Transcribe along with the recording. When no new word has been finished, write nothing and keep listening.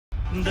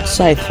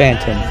Scythe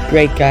Phantom,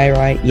 great guy,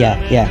 right?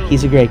 Yeah,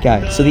 he's a great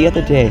guy. So the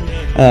other day,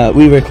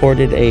 we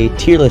recorded a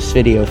tier list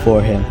video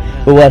for him,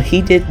 but what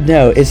he didn't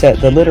know is that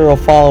the literal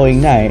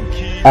following night,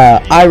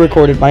 I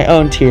recorded my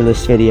own tier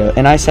list video,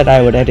 and I said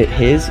I would edit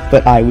his,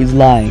 but I was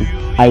lying.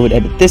 I would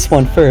edit this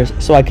one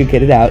first, so I could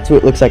get it out, so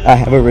it looks like I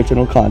have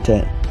original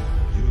content.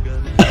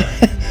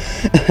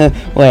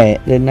 Wait,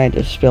 didn't I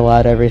just spill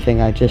out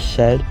everything I just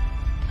said?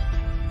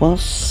 Well,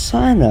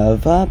 son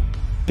of a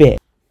bitch.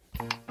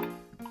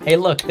 Hey,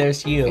 look,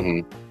 there's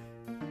you.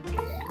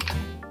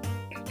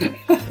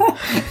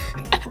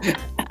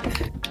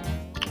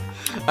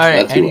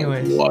 Alright,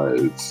 anyways.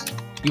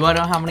 You wanna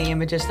know how many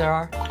images there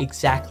are?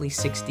 Exactly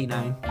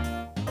 69.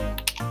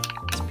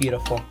 It's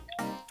beautiful.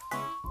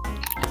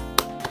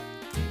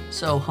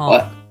 So,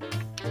 Honk.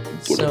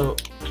 So,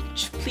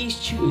 please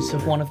choose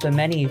of one of the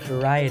many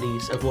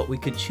varieties of what we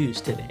could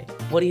choose today.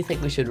 What do you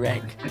think we should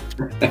rank?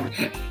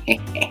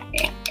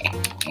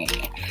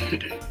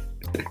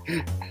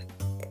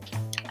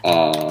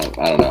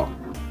 I don't know.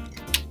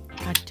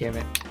 God damn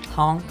it.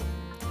 Honk.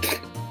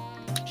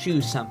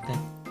 Choose something.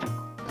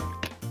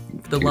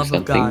 For the love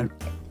of God.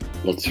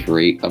 Let's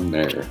rate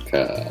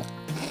America.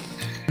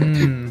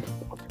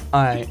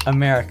 Alright,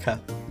 America.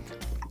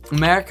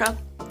 America?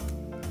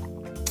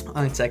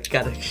 Oh, it's like,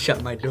 gotta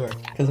shut my door,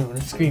 because I'm gonna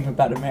scream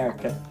about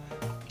America.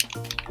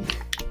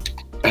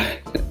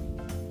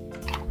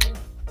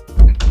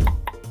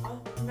 Oh,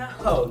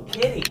 no,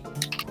 Kitty!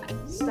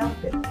 Stop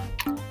it.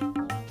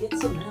 Get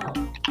some help.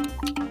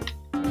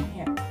 Come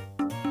here.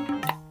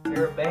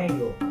 You're a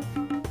Bengal.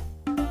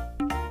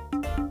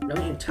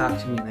 Don't you talk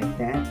to me like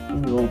that. You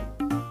little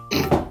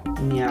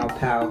meow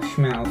pow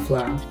schmow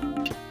flow.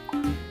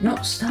 No,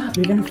 stop.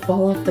 You're gonna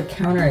fall off the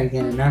counter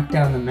again and knock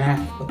down the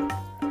math book.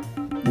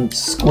 And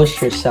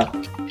squish yourself.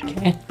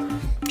 Okay?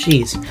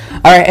 Jeez.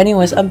 Alright,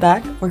 anyways, I'm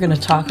back. We're gonna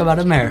talk about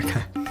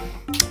America.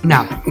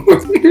 Now.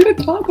 We're gonna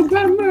talk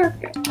about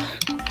America.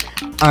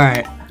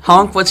 Alright.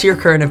 Honk, what's your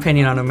current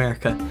opinion on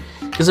America?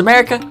 Because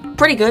America,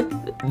 pretty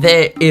good.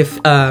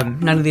 If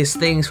none of these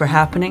things were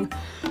happening,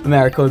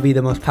 America would be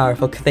the most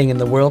powerful thing in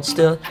the world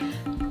still.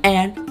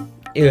 And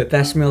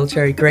best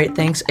military, great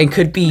things, and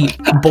could be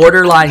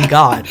borderline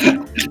God.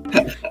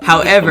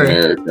 However,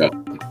 America,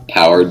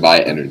 powered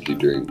by energy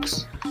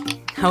drinks.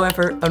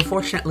 However,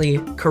 unfortunately,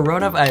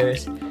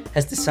 coronavirus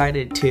has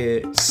decided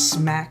to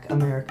smack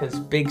America's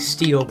big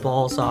steel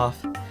balls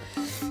off.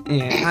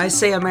 And I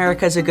say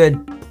America's a good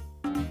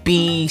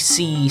B,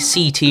 C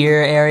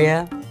tier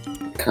area.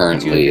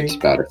 Currently, it's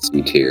about a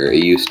C tier.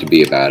 It used to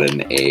be about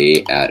an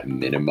A at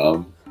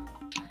minimum.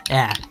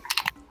 Yeah.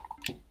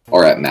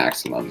 Or at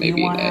maximum,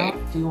 maybe an A.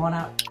 Do you want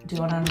out of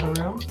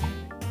the room?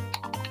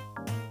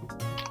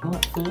 You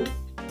want food?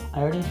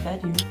 I already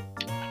fed you.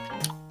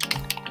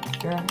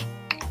 Sure.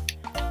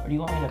 Or do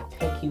you want me to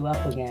pick you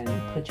up again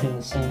and put you in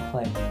the same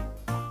place?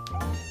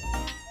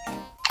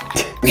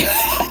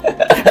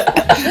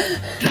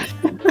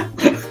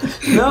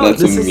 No,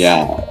 that's a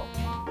meow.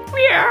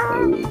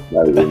 Meow.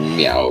 That is a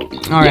meow.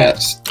 All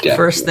yes, right. definitely.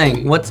 First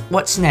thing,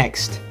 what's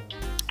next?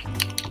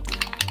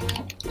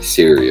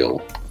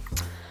 Cereal.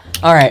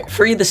 All right,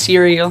 free the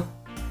cereal.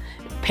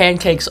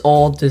 Pancake's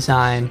old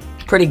design,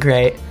 pretty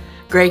great.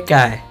 Great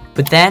guy.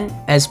 But then,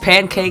 as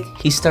Pancake,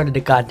 he started a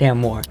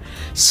goddamn war.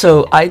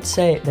 So I'd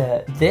say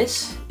that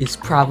this is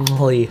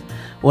probably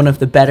one of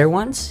the better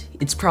ones.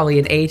 It's probably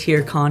an A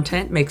tier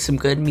content, makes some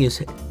good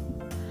music.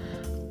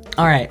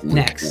 Alright,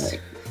 next.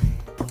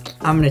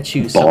 I'm gonna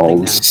choose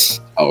Balls.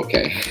 something now.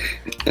 Okay.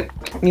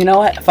 You know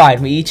what?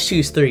 Fine, we each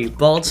choose 3.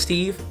 Bald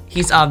Steve,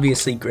 he's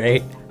obviously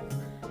great.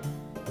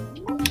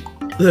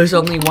 There's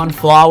only one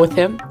flaw with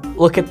him.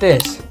 Look at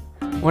this.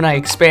 When I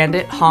expand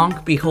it,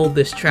 Honk, behold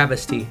this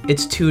travesty.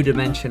 It's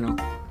 2-dimensional.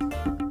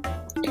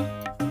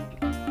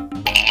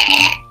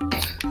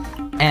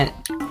 And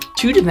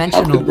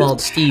 2-dimensional Bald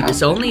Steve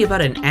is only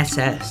about an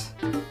SS.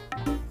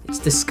 It's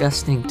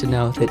disgusting to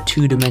know that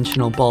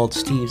 2-dimensional Bald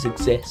Steves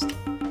exist.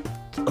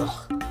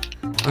 Ugh.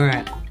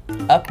 Alright,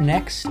 up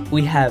next,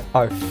 we have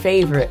our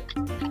favorite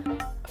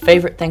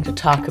thing to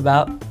talk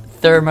about,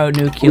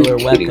 thermonuclear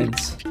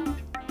weapons.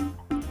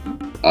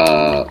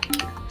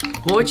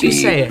 What would you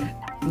say?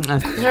 A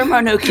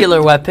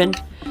thermonuclear weapon,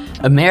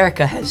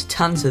 America has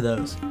tons of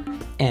those,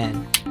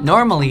 and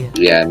normally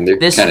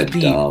this would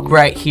be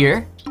right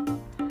here,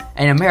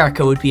 and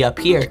America would be up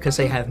here because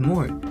they have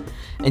more.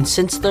 And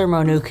since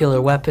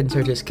thermonuclear weapons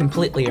are just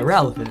completely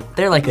irrelevant,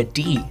 they're like a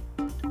D.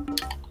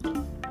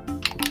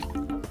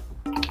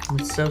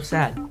 It's so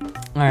sad.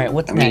 All right,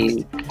 what's next?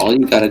 Mean, all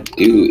you gotta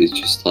do is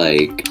just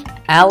like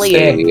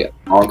Allier. say,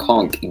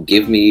 Honk,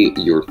 give me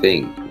your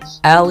things.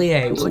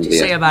 Allier. What'd you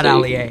say about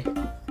Allier?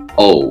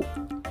 Oh.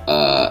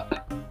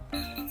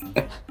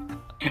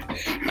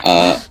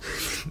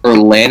 For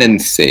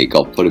Lannon's sake,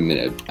 I'll put him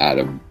at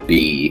a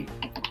B.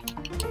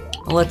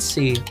 Let's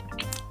see.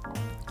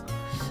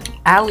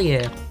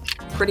 Allier,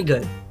 pretty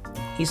good.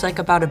 He's like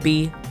about a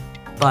B,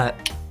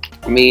 but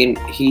I mean,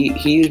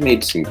 he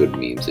made some good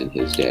memes in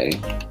his day.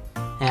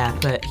 Yeah,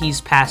 but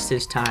he's past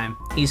his time.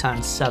 He's on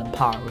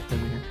subpar with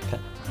America.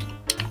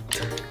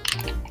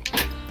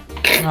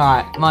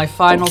 Alright, my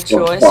final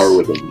choice Far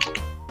with him.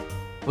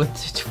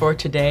 for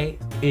today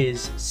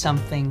is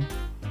something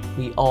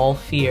we all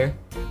fear: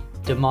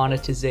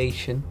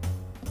 demonetization.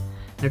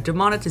 Now,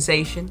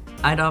 demonetization,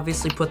 I'd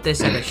obviously put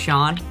this in a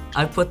Sean.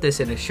 I'd put this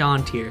in a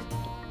Sean tier.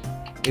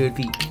 It would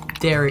be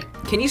Derek.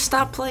 Can you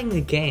stop playing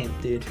the game,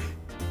 dude?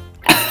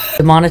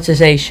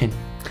 Demonetization.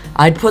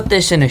 I'd put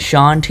this in a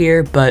Sean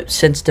tier, but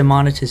since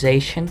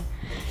demonetization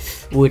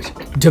would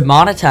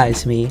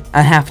demonetize me,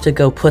 I have to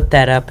go put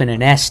that up in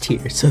an S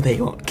tier so they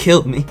won't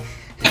kill me.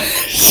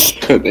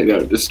 So they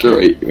don't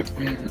destroy you.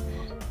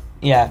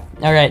 Yeah.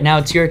 Alright, now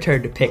it's your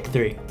turn to pick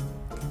 3.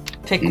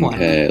 Pick one.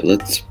 Okay,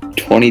 let's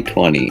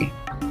 2020.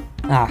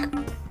 Ah,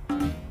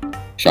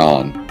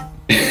 Sean.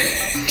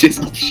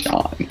 Just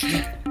Sean.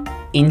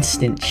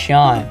 instant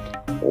Sean.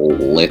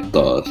 Let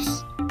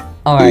us.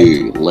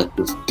 Alright. Let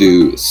us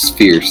do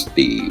Sphere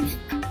Steve.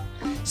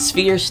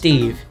 Sphere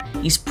Steve.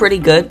 He's pretty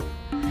good.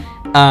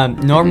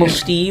 Normal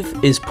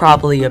Steve is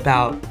probably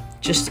about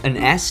just an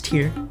S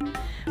tier.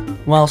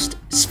 Whilst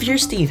Sphere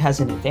Steve has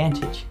an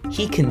advantage.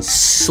 He can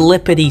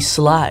slippity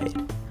slide.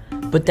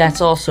 But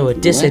that's also a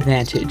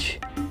disadvantage.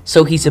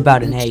 So he's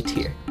about an A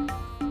tier.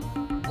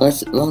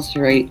 Let's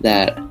rate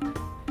that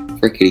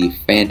frickety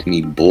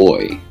phantomy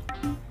boy.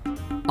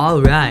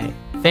 Alright.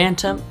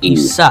 Phantom, you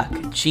suck.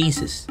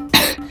 Jesus.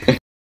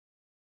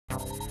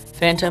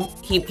 Phantom,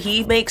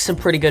 he makes some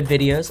pretty good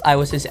videos. I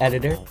was his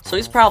editor. So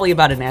he's probably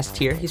about an S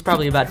tier. He's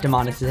probably about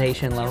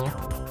demonetization level,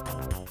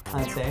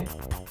 I'd say.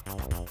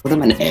 Put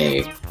him an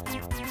A.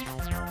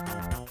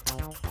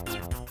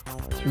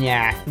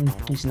 Yeah,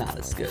 he's not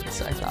as good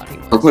as I thought he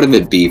was. Or put him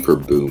at B for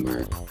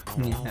Boomer.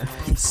 Yeah,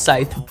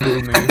 Scythe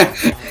Boomer.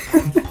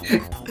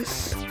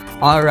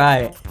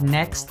 Alright,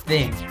 next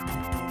thing.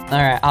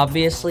 Alright,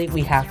 obviously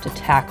we have to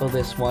tackle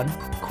this one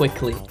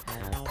quickly.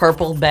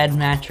 Purple bed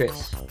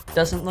mattress.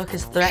 Doesn't look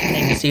as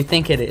threatening as you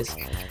think it is.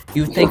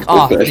 You think,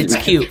 oh, it's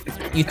cute.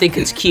 You think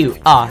it's cute.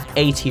 Ah,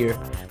 A tier.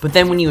 But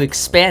then when you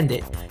expand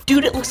it,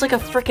 dude, it looks like a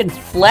freaking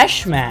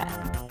flesh mat.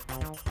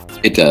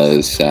 It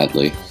does,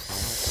 sadly.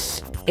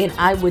 And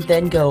I would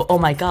then go, oh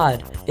my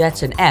god,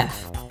 that's an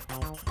F.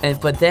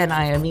 But then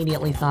I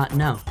immediately thought,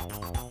 no.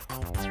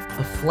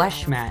 A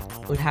flesh mat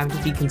would have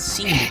to be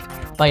conceived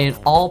by an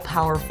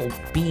all-powerful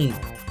being.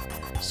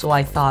 So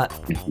I thought,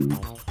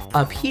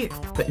 up here.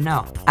 But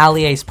no.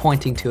 Allier's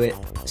pointing to it,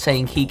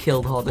 saying he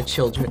killed all the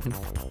children and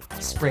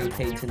spray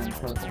painted in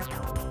purple.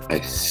 I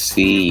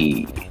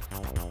see.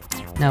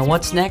 Now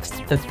what's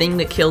next? The thing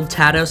that killed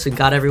Tados and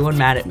got everyone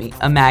mad at me.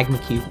 A magma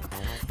cube.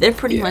 They're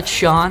pretty much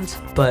Sean's,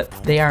 but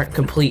they aren't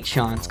complete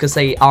Sean's, because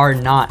they are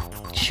not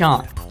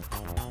Sean.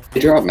 They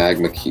drop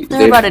magma cube.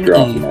 They're about an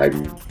drop E.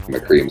 magma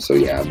cream, so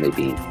yeah,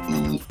 maybe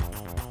E.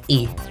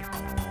 E.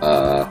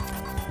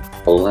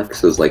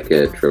 Alexa's like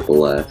a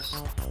triple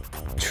S.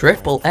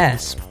 Triple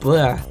S?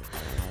 Blah.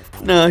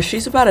 No,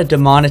 she's about a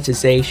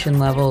demonetization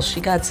level. She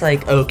got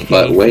like okay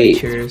But wait.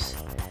 features.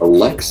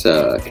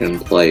 Alexa can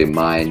play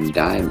Mine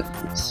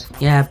Diamonds.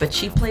 Yeah, but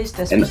she plays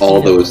Despacito. And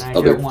all those and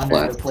other I don't want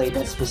her to play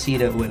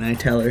Despacito when I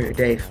tell her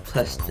Dave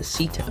plus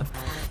Despacito.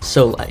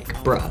 So like,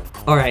 bruh.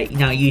 Alright,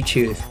 now you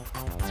choose.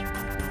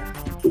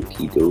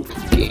 Okie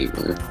dokie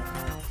gamer.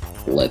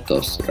 Let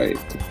us write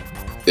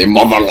the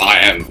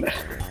motherland.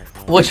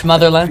 Which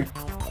motherland?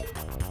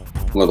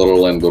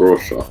 Motherland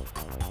Russia.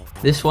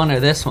 This one or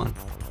this one?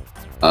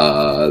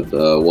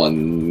 The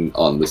one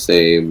on the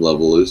same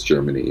level as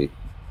Germany.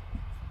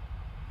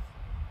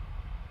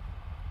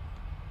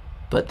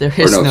 But there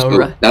is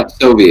no that's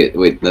Soviet.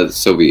 Wait, that's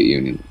Soviet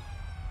Union.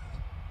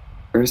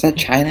 Or is that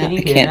China? Can you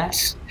I hear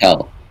can't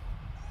tell.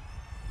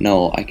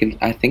 No, I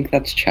think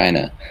that's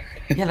China.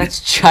 Yeah, that's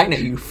China,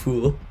 you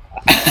fool.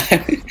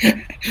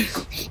 I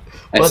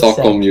What's saw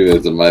that?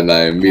 communism and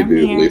I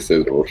immediately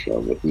said Russia,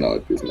 but no,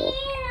 it is not.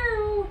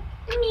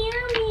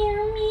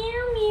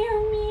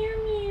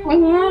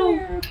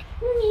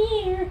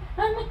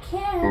 I'm a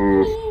cat.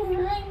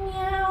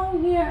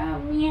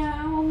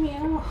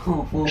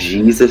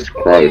 Jesus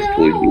Christ,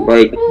 will you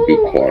like be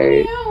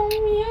quiet?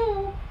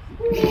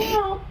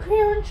 Meow.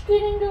 Parents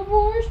getting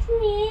divorced.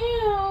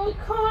 Meow.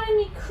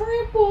 Economy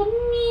crippled.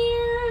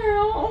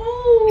 Meow.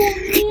 Oh,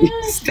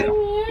 yes.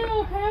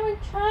 Meow. Having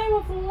time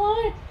of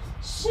life.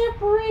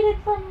 Separated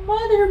from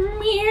mother.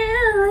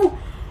 Meow.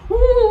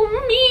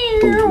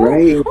 Oh, meow.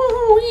 Right.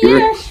 Oh, You're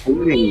yes.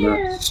 recording, Meow.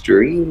 not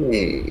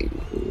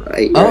streaming.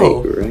 Right,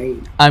 Oh. right.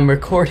 I'm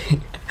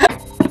recording.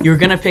 You were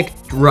gonna pick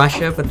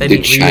Russia, but then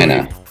Did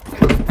China.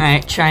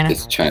 Alright, China.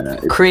 It's China.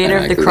 It's Creator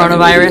China, of the 'cause I'm an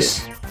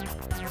coronavirus.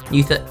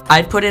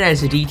 I'd put it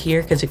as a D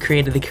tier because it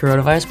created the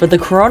coronavirus, but the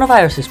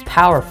coronavirus is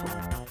powerful.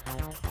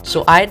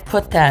 So I'd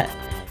put that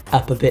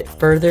up a bit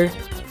further.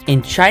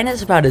 And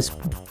China's about as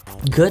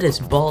good as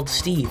Bald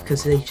Steve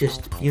because they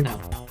just,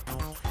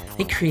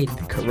 they created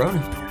the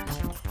coronavirus.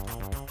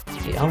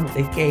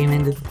 They came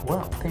into the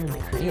world. They were the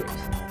creators.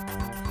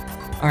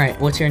 Alright,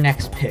 what's your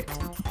next pick?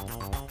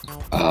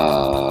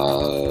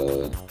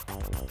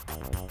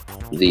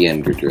 The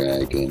Ender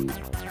Dragon.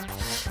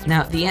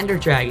 Now, the Ender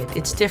Dragon,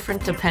 it's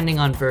different depending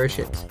on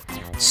versions.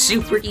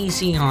 Super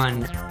easy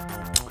on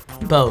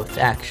Both,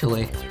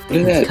 actually. What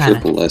is that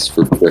triple S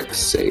for frick's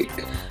sake?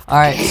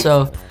 Alright,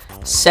 so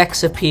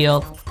sex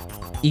appeal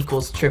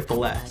equals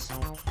triple S.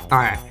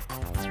 Alright,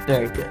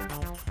 very good.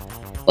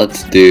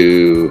 Let's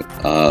do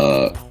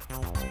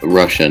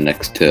Russia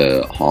next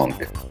to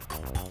Honk.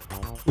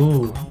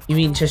 Ooh, you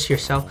mean just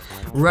yourself?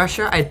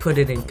 Russia, I'd put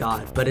it in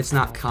God, but it's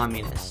not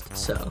communist,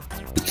 so.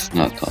 It's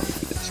not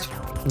communist.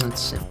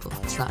 That's simple.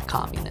 It's not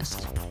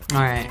communist.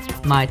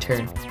 Alright, my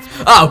turn.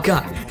 Oh,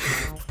 God!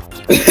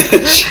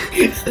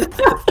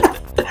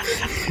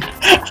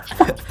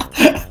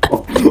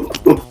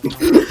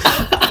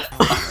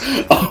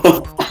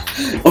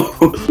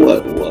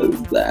 What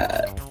was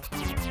that?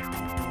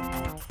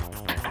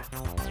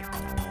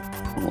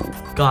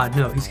 Oh. God,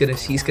 no, he's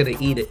gonna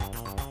eat it.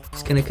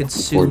 He's gonna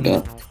consume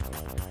it.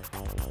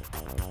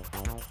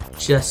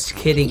 Just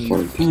kidding,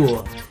 you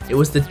fool. It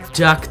was the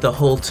duck the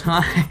whole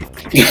time.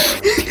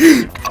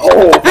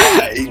 Oh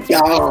my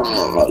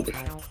god!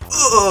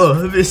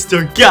 Oh,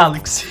 Mr.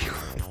 Galaxy.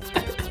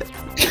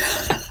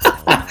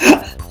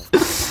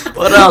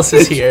 What else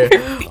is here?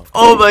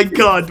 Oh my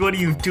god, what are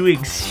you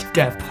doing,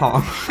 Step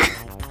Honk?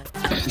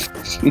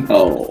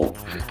 No.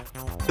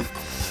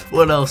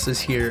 What else is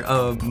here?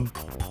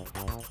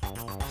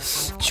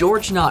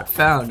 George not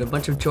found. A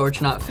bunch of George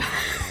not found.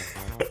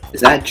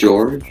 Is that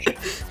George?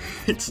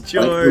 It's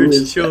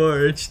George,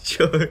 George.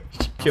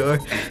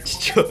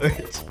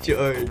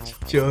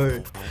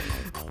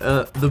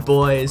 The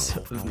boys,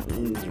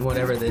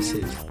 whatever this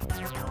is.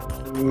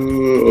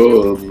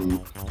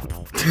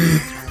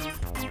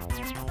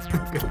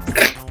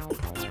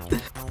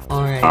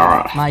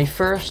 Alright, my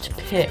first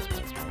pick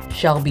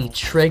shall be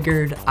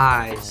Triggered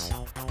Eyes.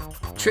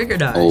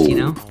 Triggered Eyes, you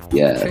know?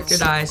 Yes.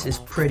 Triggered Eyes is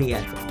pretty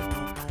epic.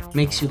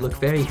 Makes you look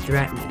very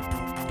threatening.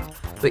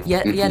 But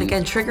yet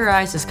again, Trigger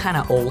Eyes is kind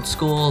of old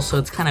school, so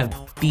it's kind of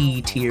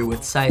B tier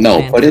with Scythe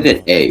Phantom. No, put it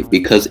at A,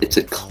 because it's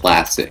a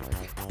classic.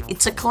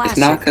 It's a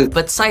classic,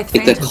 but Scythe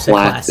Phantom's a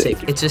classic.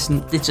 It's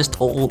just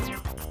old.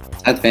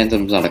 Scythe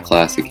Phantom's not a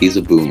classic, he's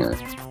a boomer.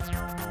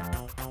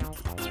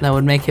 That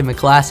would make him a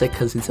classic,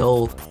 because he's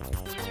old.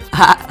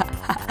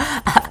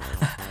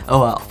 Oh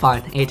well,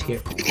 fine, A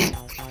tier.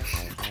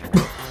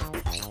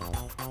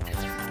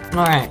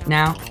 Alright,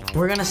 now,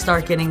 we're gonna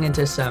start getting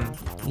into some,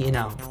 you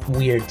know,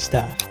 weird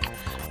stuff.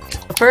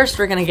 First,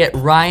 we're gonna get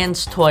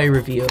Ryan's toy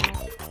review.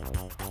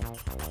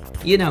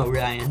 You know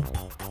Ryan.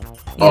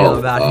 You know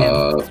about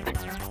him.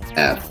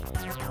 F.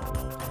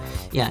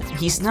 Yeah,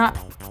 he's not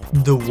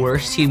the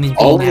worst human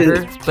being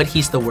ever, but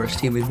he's the worst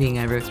human being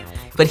ever.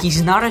 But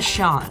he's not a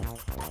Sean.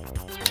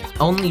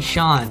 Only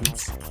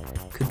Sean's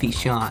could be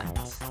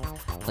Sean's.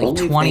 Like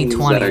only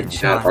 2020 things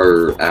that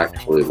are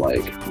actually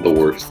like the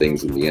worst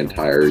things in the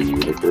entire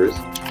universe.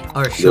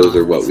 Those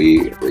are what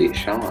we rate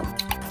Sean.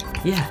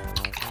 Yeah.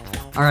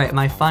 Alright,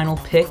 my final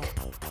pick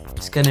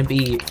is gonna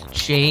be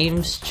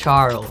James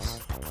Charles.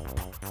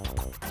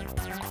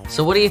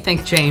 So what do you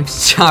think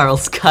James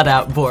Charles'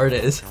 cutout board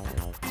is?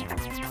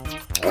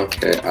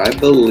 Okay, I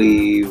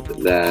believe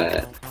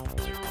that...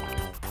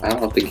 I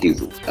don't think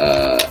he's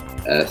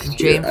S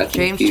tier.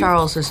 James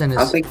Charles is in his...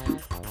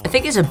 I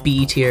think he's a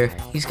B tier.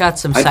 He's got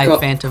some Scythe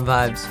Phantom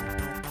vibes.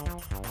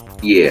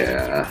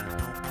 Yeah.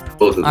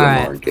 Both of them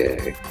are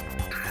gay.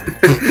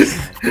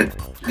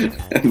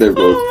 And they're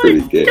both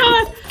pretty gay.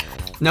 God.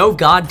 No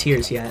God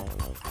tiers yet.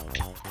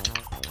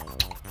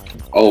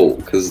 Oh,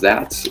 because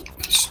that's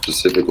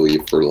specifically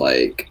for,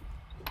 like...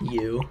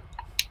 You.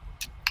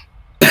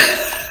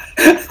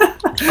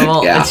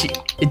 Well, yeah.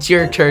 It's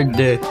your turn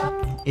to...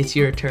 It's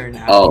your turn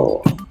now.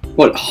 Oh.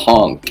 Put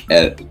Honk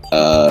at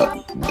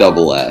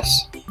double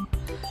S.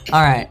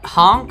 Alright,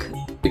 Honk,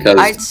 because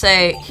I'd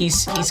say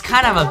he's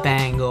kind of a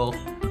bangle,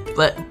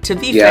 but to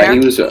be fair...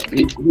 Yeah,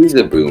 he's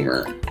a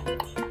boomer.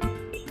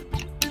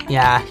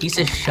 Yeah, he's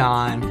a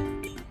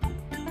Sean.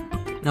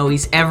 No,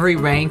 he's every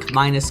rank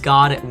minus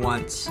God at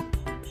once.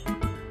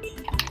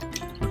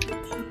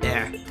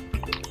 There.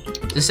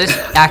 Does this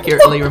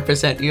accurately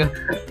represent you?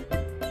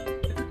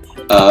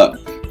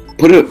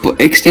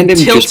 Extend him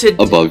just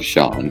above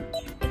Sean.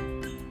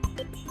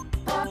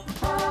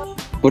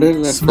 Put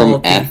it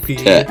from F to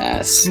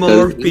S.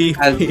 Small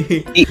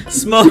PP.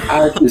 Small.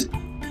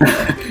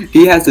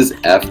 He has his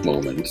F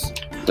moments,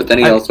 but then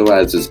he also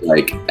has his,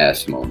 like,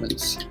 S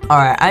moments.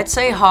 Alright, I'd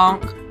say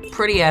Honk,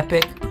 pretty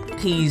epic.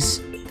 He's,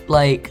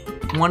 like,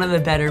 one of the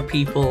better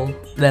people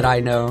that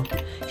I know.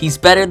 He's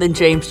better than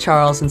James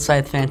Charles and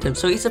Scythe Phantom,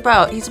 so he's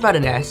about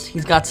an S.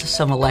 He's got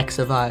some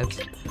Alexa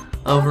vibes.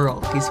 Overall,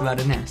 he's about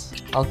an S.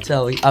 I'll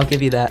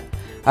give you that.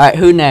 Alright,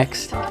 who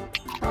next?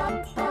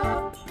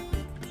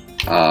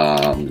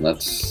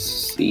 Let's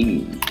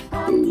see.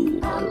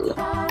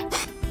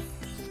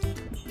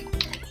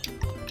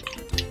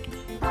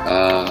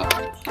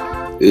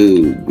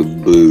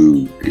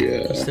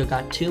 Yeah. You still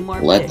got two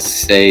more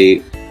let's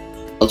rate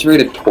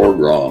it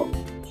Torgrom.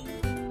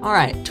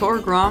 Alright,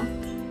 Torgrom.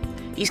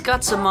 He's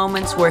got some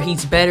moments where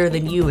he's better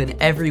than you in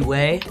every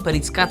way, but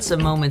he's got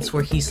some moments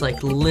where he's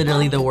like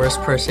literally the worst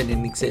person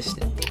in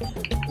existence.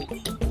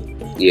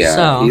 Yeah,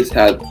 so,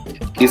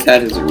 he's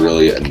had his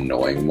really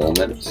annoying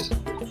moments.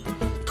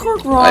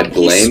 Torgrom,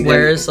 he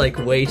swears like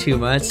way too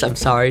much. I'm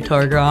sorry,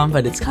 Torgrom,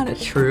 but it's kind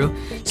of true.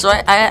 So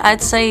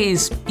I'd say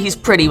he's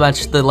pretty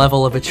much the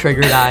level of a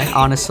triggered eye,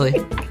 honestly.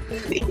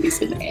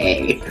 He's an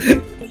A.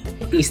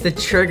 He's the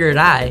triggered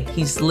eye.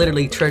 He's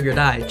literally triggered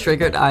eye.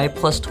 Triggered eye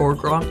plus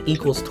Torgrom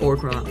equals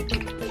Torgrom.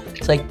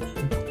 It's like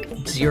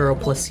 0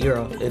 plus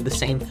 0. They're the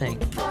same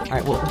thing.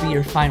 Alright, what would be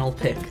your final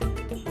pick?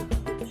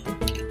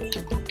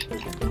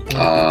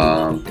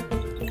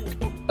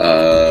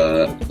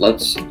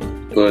 Let's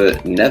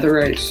put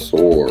Netherite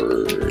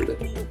Sword.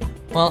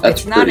 Well,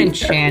 That's it's not pretty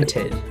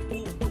enchanted.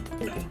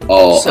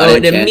 Oh, so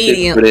it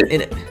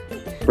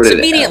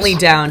immediately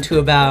down to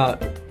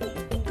about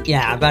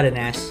an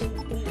S.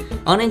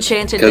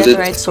 Unenchanted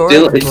Netherite Sword.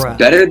 It's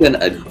better than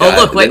a. Oh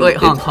look, wait,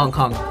 Honk.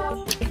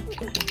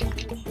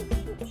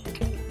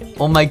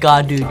 Oh my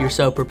god, dude, you're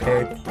so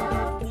prepared.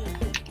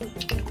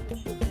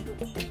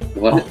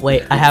 What? Oh,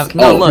 wait, I have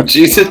look.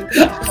 Jesus.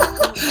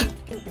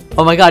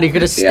 Oh my god, you're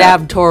gonna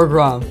stab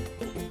Torgrom.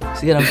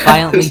 He's gonna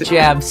violently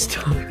jab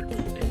Torgrom.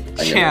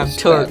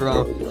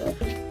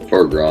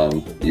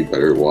 Torgrom, you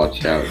better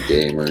watch out,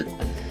 gamer.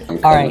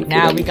 Alright,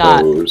 now we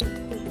got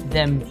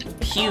them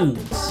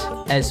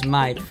Pewds as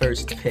my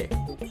first pick.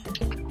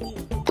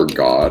 For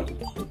God?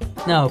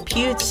 No,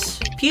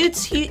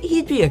 Pewds,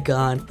 he'd be a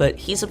god, but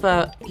he's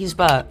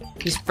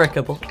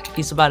frickable.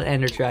 He's about an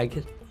Ender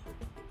Dragon.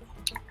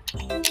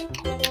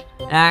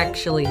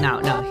 Actually,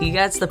 no, he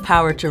gets the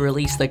power to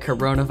release the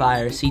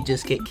coronavirus. He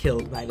just get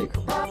killed by the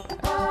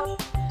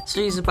coronavirus.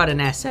 So he's about an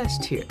SS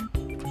tier.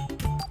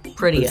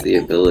 Pretty. Has the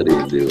ability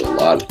to do a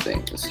lot of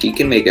things. He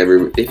can make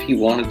if he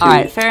wanted to.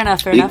 Alright, fair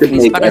enough. He could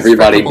make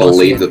everybody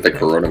believe that the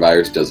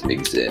coronavirus doesn't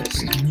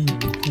exist.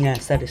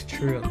 Yes, that is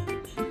true.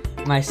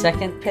 My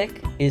second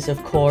pick is,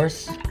 of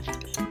course,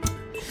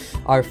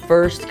 our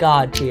first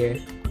god tier,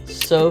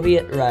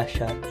 Soviet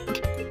Russia.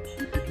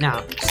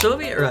 Now,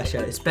 Soviet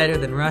Russia is better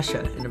than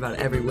Russia in about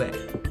every way.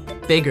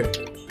 Bigger.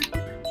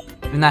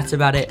 And that's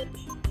about it.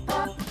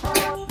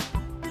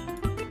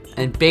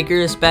 And bigger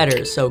is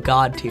better, so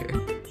god tier.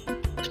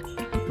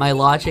 My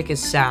logic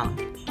is sound.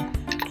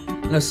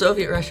 Now,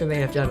 Soviet Russia may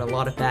have done a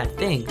lot of bad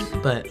things,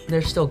 but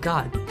they're still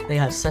god. They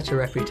have such a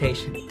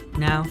reputation.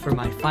 Now, for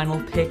my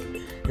final pick,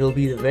 it'll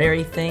be the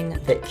very thing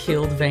that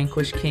killed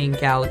Vanquish King,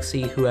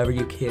 Galaxy, whoever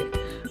you kick.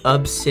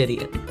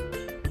 Obsidian.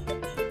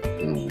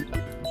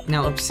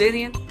 Now,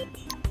 Obsidian,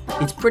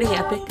 it's pretty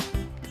epic.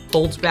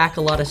 Holds back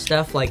a lot of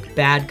stuff like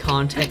bad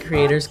content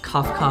creators,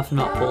 cough,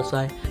 not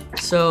bullseye.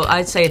 So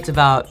I'd say it's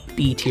about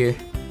B tier.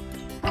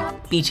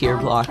 B tier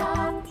block.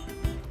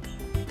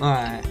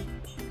 Alright.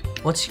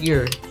 What's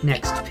your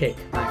next pick,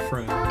 my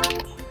friend?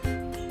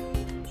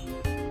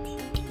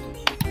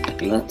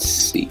 Let's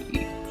see.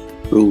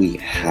 What do we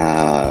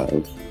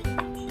have?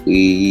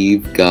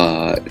 We've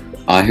got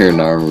Iron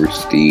Armor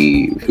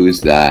Steve.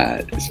 Who's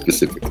that,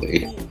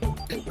 specifically?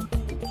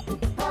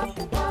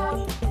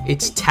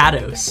 It's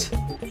Tados.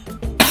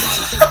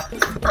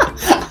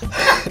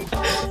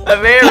 I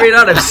may or may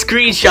not have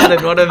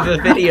screenshotted one of the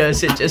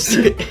videos. It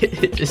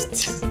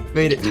just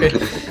made it true.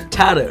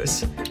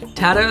 Tados,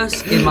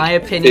 in my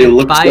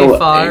opinion, by so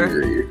far.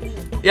 Angry.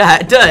 Yeah,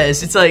 it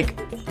does. It's like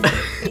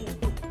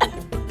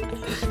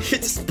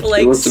it's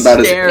blank. It looks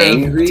about as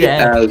angry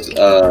as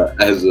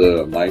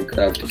a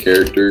Minecraft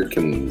character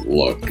can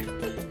look.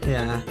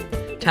 Yeah.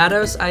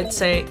 Tados, I'd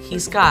say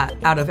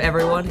out of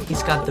everyone,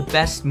 he's got the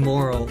best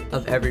moral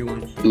of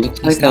everyone. It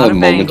looks like a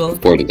moment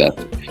before the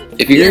death.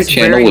 If your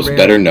channel was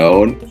better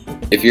known,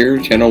 if your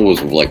channel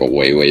was like a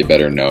way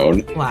better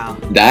known, wow,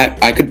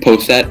 that I could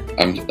post that.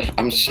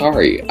 I'm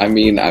sorry. I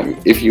mean,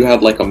 if you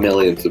had like 1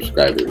 million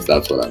subscribers,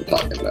 that's what I'm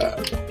talking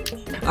about.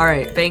 All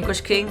right,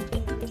 Vanquish King,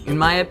 in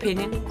my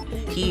opinion,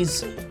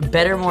 he's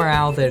better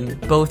morale than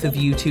both of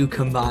you two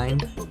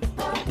combined.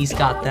 He's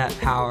got that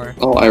power.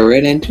 Oh, I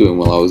ran into him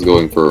while I was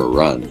going for a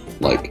run,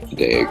 like, a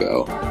day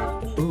ago.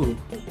 Ooh.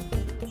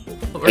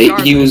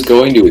 He was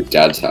going to his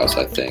dad's house,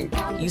 I think.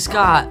 He's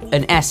got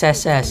an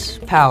SSS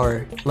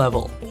power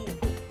level.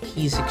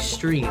 He's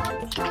extreme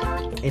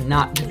and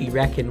not to be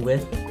reckoned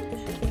with.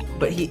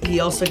 But he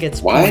also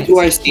gets Why points. do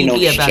I see no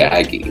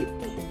Shaggy?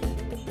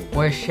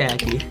 Where's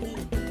Shaggy?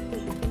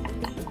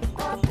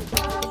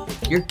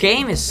 Your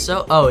game is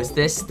so... Oh, is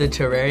this the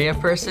Terraria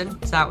person?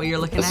 Is that what you're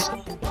looking at?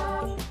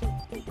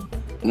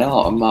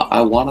 No, I'm not.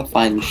 I want to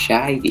find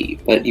Shaggy,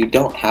 but you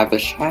don't have a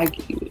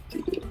Shaggy with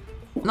you.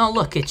 No,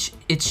 look, it's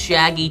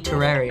Shaggy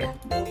Terraria.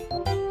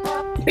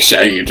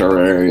 Shaggy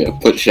Terraria.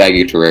 Put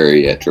Shaggy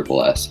Terraria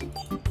triple S.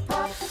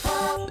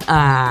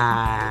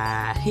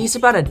 He's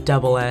about a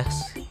double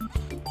S.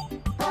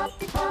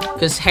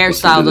 Because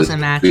hairstyle doesn't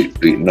match.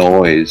 Sweet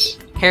noise.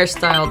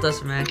 Hairstyle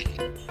doesn't match.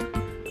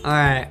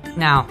 Alright,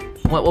 now,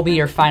 what will be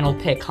your final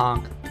pick,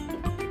 Honk?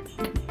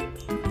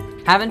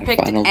 Haven't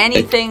picked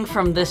anything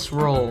from this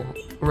row,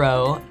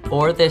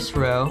 or this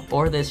row,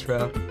 or this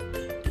row.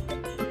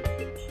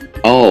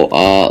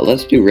 Oh,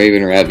 let's do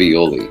Raven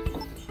Ravioli.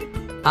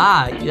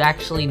 Ah, you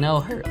actually know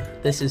her.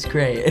 This is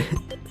great.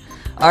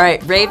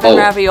 Alright, Raven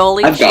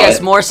Ravioli, I've she got has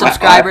it. more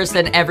subscribers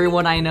than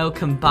everyone I know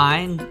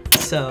combined,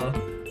 so...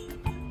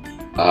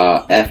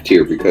 F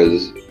tier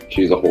because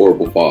she's a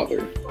horrible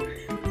father.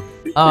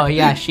 Oh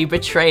yeah, she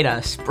betrayed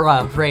us,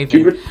 bruh,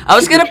 Raven. I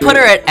was gonna put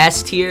her at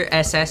S tier,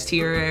 SS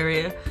tier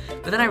area,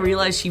 but then I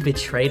realized she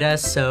betrayed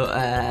us, so,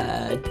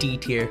 D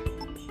tier.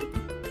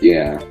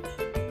 Yeah.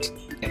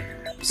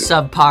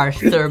 Subpar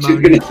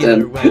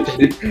thermonuclear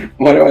weapon.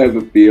 Why do I have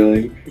a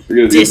feeling we're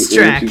gonna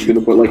Distract. she's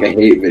gonna put like a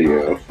hate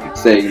video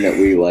saying that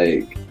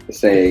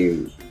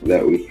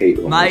we hate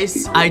homeless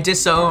people. I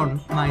disown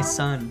my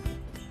son.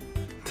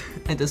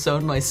 I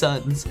disown my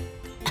sons.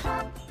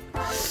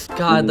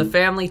 God, the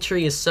family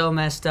tree is so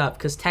messed up,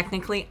 because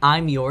technically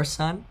I'm your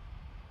son.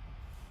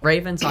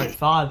 Raven's our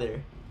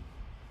father.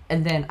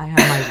 And then I have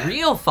my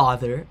real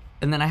father,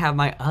 and then I have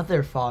my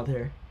other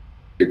father.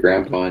 Your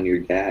grandpa and your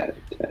dad.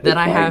 Then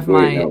I have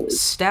my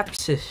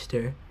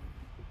stepsister.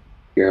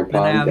 Grandpa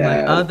Then I have and my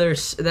dad. other.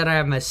 Then I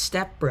have my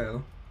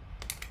stepbro,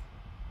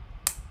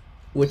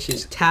 which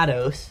is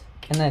Tados,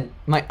 and then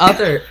my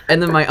other,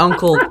 and then my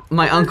uncle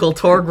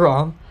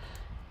Torgrom,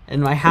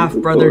 and my half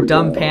brother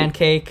Dumb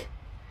Pancake,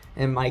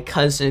 and my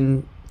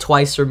cousin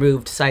twice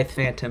removed Scythe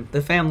Phantom.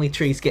 The family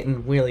tree's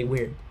getting really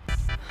weird.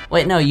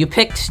 Wait, no, you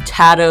picked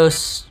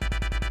Tados,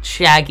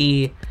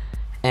 Shaggy,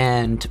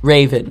 and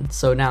Raven,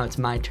 so now it's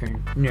my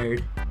turn,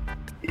 nerd.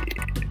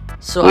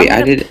 So Wait,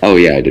 I did. Oh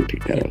yeah, I did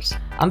pick Tados.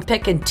 I'm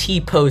picking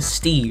T-Pose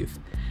Steve.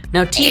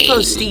 Now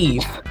T-Pose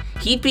Steve,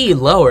 he'd be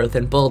lower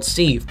than Bold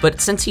Steve,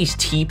 but since he's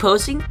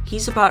T-posing,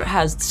 he's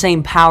has the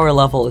same power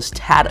level as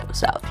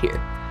Tados out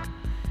here.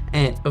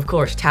 And of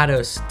course,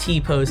 Tados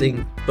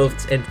T-posing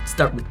both and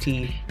start with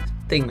T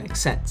thing makes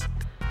sense.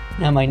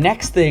 Now my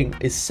next thing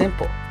is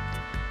simple.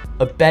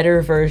 A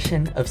better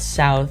version of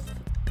Scythe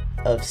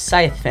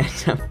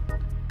Phantom.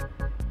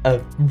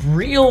 A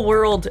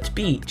real-world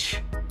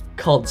speech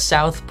called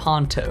South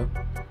Ponto.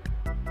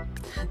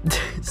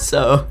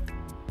 So...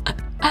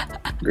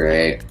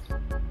 Great.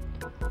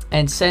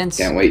 And since...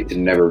 Can't wait to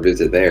never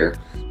visit there.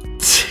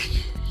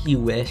 You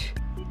wish.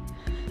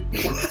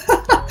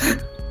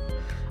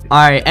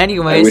 Alright,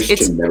 anyways, I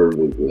wish to never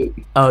visit.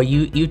 Oh,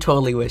 you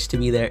totally wish to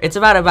be there. It's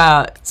about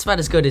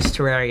as good as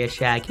Terraria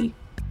Shaggy.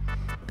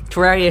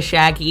 Terraria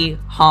Shaggy,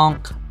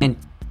 Honk, and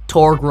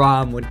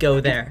Torgrom would go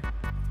there.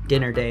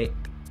 Dinner date.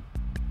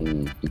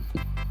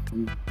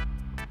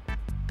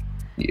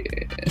 Yeah.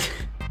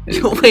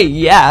 Wait,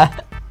 yeah.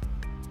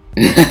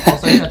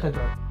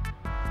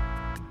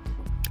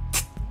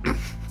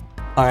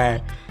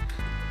 Alright.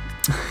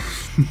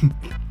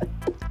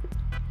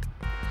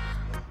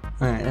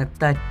 Alright,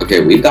 that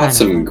Okay, we've got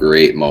some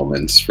great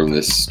moments from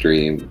this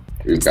stream.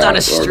 It's not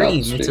a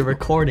stream, it's a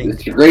recording.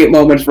 It's great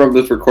moments from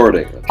this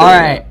recording. Okay.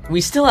 Alright, we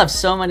still have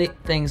so many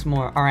things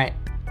more. Alright,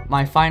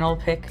 my final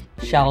pick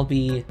shall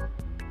be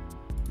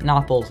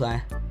not Bullseye.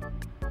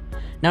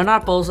 No,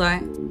 not Bullseye.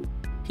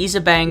 He's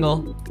a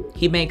Bengal.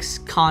 He makes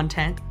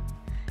content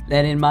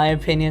that, in my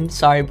opinion,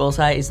 sorry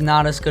Bullseye, is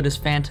not as good as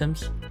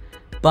Phantoms.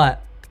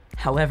 But,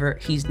 however,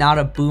 he's not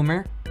a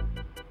boomer.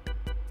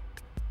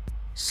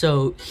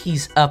 So,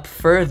 he's up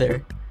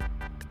further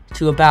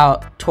to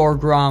about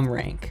Torgrom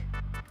rank.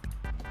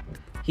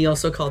 He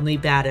also called me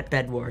bad at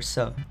Bed Wars,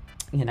 so,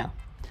 you know.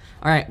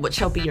 Alright, what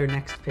shall be your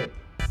next pick?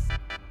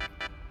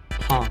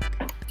 Honk.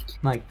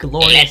 My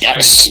glorious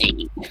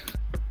friend.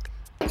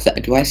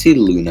 Do I see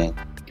Luna?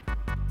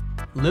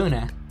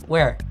 Luna?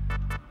 Where?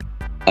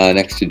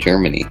 Next to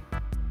Germany.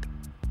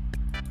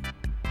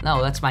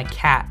 No, that's my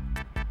cat.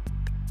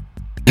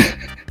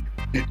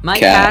 My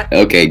Cat.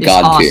 Okay, is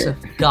God awesome.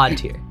 tier. God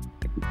tier.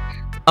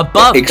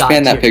 Above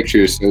Expand God that tier.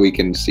 picture so we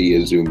can see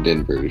a zoomed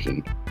in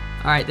version.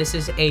 Alright, this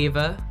is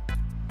Ava.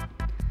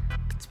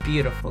 It's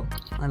beautiful.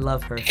 I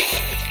love her.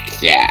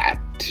 Cat.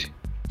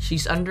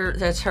 She's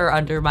that's her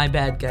under my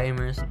bed,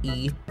 gamers.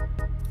 E.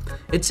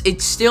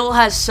 It still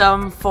has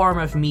some form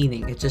of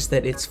meaning. It's just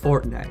that it's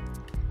Fortnite.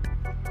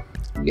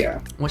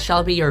 Yeah. What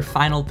shall be your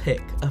final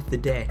pick of the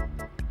day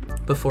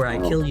before I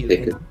kill you?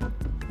 There's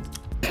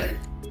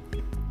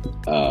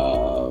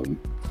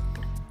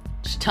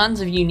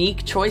tons of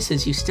unique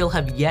choices you still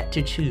have yet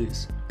to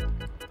choose.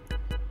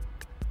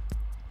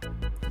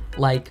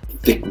 Like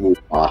Thick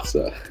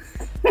Mufasa.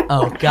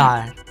 Oh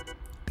god.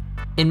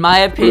 In my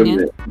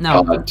opinion,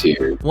 no. God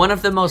tier. One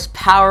of the most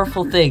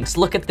powerful things.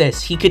 Look at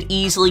this. He could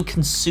easily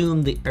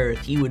consume the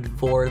earth. He would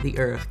devour the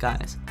earth,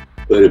 guys.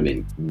 Put him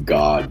in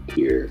God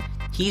tier.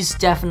 He's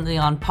definitely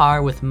on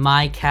par with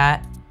my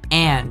cat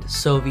and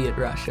Soviet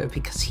Russia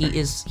because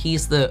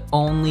he's the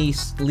only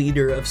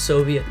leader of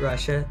Soviet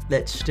Russia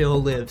that still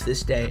lives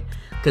this day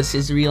because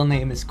his real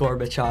name is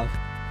Gorbachev.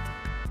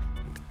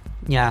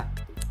 Yeah.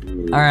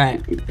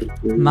 Alright.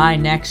 My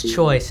next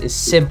choice is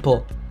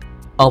simple.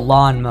 A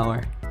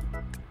lawnmower.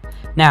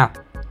 Now,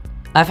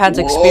 I've had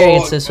to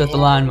experience this with the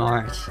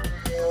lawnmowers.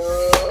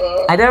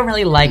 I don't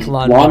really like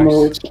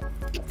lawnmowers.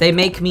 They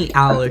make me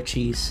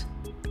allergies.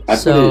 I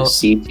put it in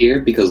C tier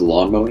because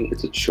lawn mowing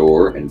is a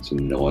chore and it's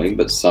annoying,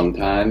 but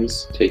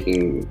sometimes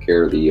taking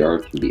care of the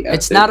yard can be epic.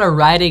 It's not a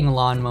riding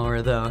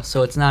lawnmower though,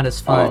 so it's not as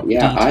fun. Oh,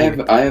 yeah, I have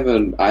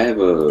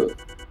a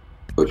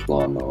push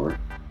lawnmower.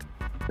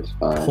 It's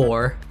fine.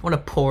 Poor. What a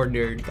poor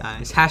nerd,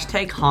 guys.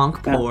 Hashtag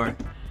honk poor.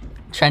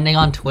 Trending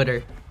on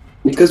Twitter.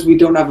 Because we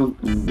don't have a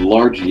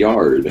large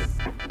yard.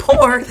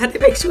 Poor? That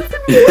makes you even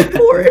more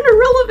poor and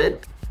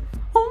irrelevant.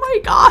 Oh my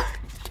god.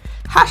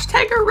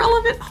 Hashtag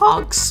irrelevant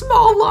honk.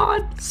 Small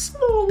lawn.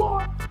 Small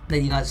lawn.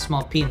 Then you got a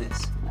small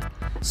penis.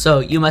 So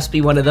you must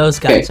be one of those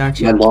guys, aren't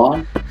you? My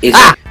lawn?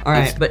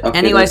 Alright, but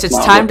anyways,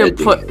 it's time to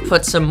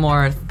put some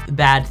more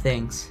bad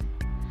things.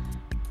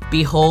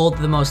 Behold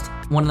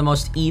one of the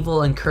most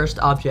evil and cursed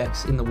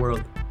objects in the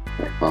world.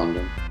 A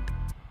condom.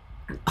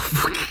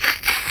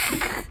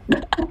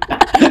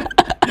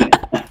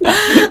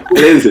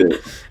 What is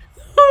it?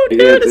 Oh,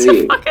 dude, it's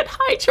a fucking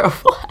hydro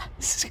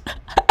flask.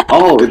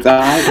 Oh, it's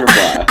a hydro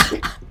flask.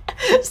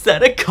 Is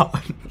that a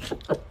condom?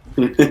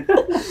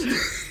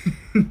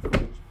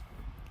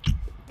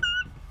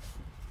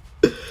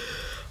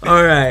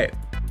 Alright.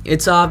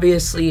 It's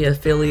obviously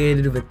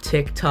affiliated with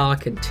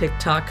TikTok, and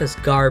TikTok is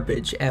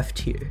garbage, F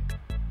tier.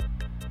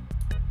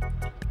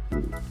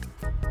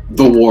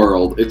 The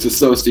world. It's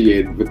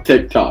associated with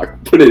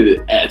TikTok. Put it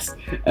in S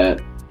at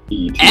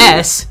E tier.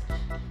 S?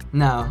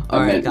 No.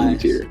 Alright,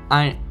 guys. E tier.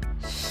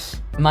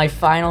 My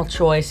final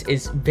choice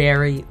is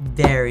very,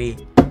 very,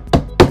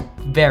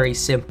 very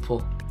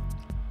simple.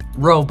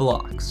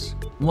 Roblox.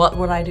 What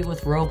would I do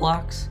with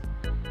Roblox?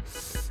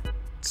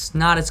 It's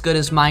not as good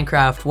as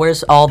Minecraft.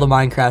 Where's all the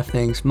Minecraft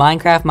things?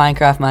 Minecraft.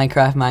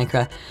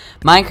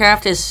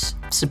 Minecraft is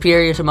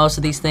superior to most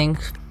of these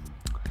things.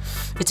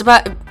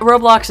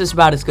 Roblox is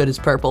about as good as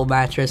Purple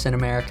Mattress in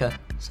America.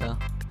 So,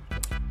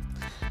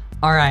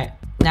 alright,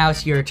 now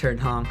it's your turn,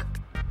 Honk.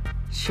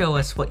 Show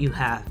us what you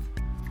have.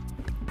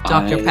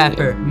 Dr.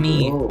 Pepper,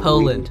 me,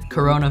 Poland,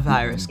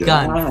 coronavirus,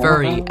 gun,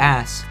 furry,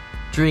 ass,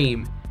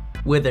 dream,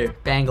 wither,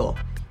 bangle.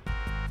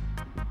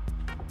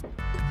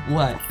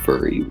 What?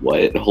 Furry,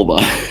 what? Hold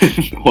on.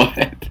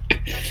 What?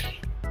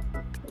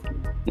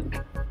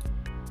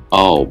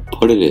 Oh,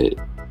 put it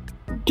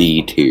at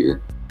D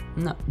tier.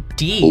 No,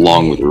 D.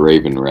 Along with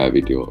Raven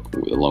Ravioli.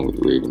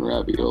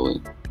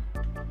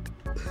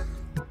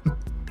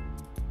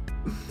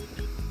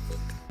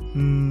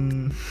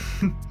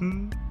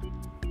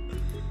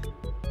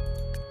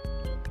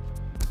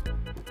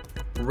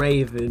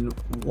 Raven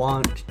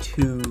want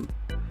to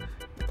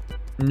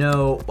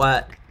know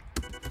what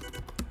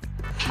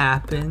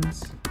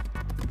happens.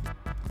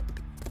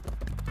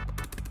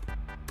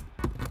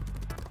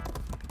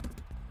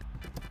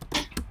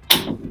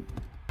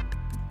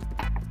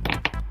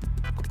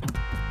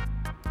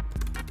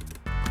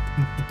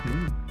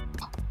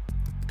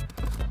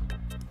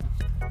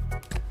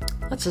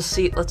 Let's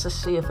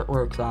just see if it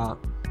works out.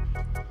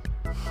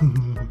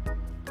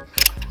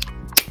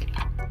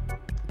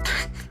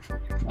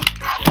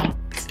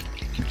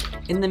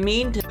 In the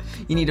meantime,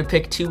 you need to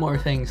pick 2 more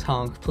things,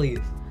 Honk, please.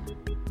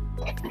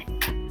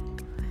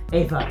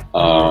 Ava,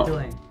 what are you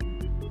doing?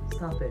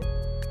 Stop it.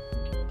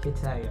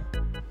 Kitaya.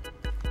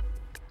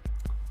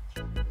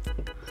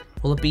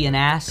 Will it be an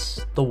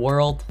ass, the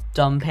world,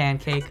 dumb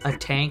pancake, a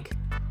tank?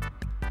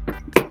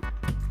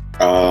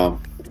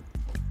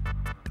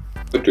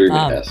 Put Dream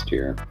at S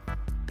tier.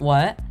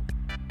 What?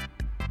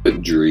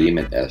 Put Dream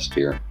at S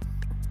tier.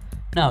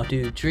 No,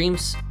 dude,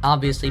 Dream's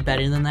obviously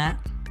better than that.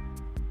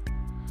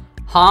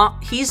 Huh?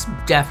 He's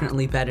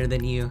definitely better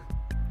than you.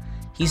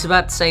 He's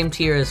about the same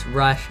tier as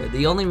Russia.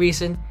 The only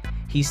reason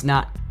he's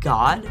not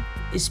God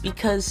is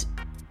because,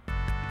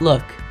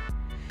 look,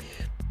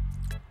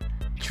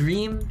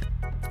 Dream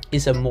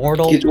is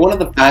immortal. He's one of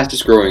the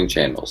fastest growing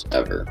channels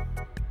ever.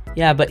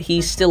 Yeah, but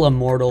he's still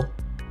immortal.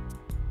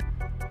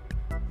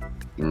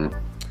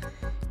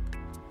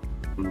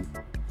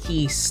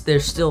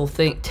 There's still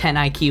 10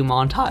 IQ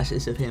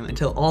montages of him.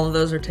 Until all of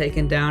those are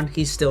taken down,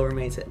 he still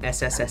remains at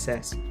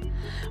SSSS.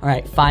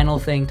 Alright, final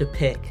thing to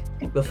pick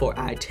before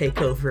I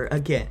take over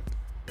again.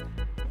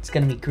 It's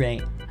gonna be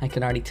great. I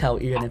can already tell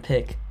what you're gonna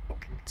pick.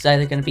 It's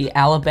either gonna be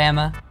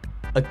Alabama,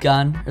 a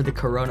gun, or the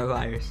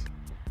coronavirus.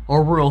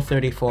 Or Rule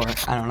 34,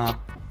 I don't know.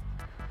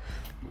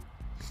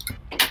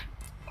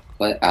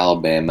 Put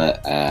Alabama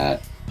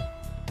at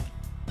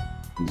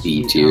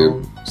B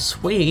tier.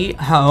 Sweet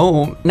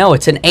home. No,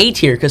 it's an A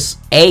tier, because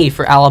A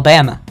for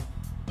Alabama.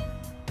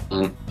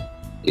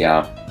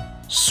 Yeah.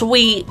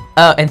 Sweet.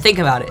 And think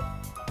about it.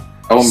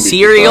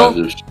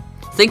 Cereal.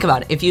 Think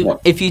about it. If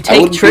you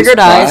take Triggered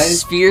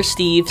Eyes, Sphere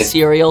Steve,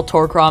 Cereal,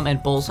 Torcrom,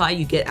 and Bullseye,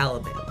 you get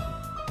Alabama.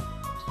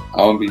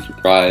 I wouldn't be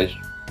surprised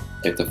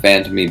if the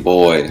Phantomy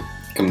boy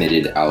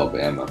committed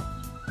Alabama.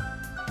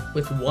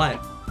 With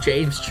what?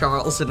 James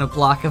Charles and a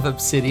block of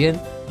obsidian?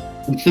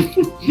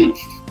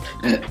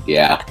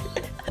 Yeah.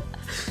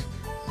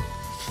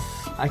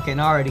 I can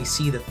already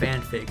see the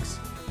fanfics.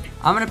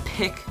 I'm gonna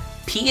pick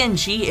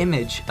PNG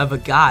image of a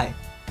guy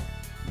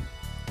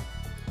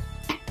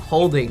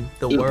holding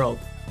the world.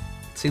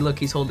 See, look,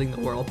 he's holding the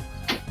world.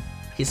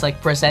 He's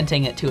like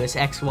presenting it to his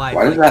ex-wife.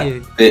 Why does like, that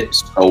dude. fit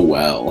so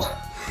well?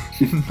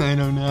 I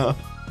don't know.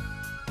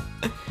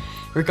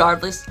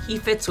 Regardless, he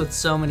fits with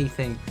so many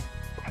things.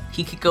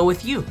 He could go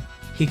with you.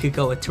 He could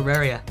go with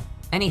Terraria.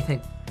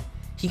 Anything.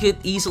 He could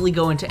easily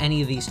go into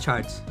any of these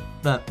charts.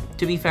 But,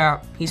 to be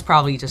fair, he's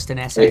probably just an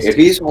SS. If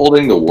he's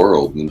holding the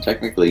world, then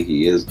technically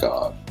he is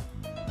God.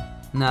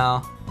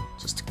 No.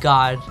 Just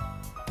God.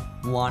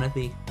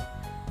 Wannabe.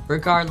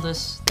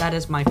 Regardless, that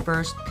is my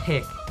first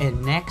pick.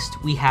 And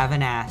next, we have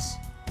an ass.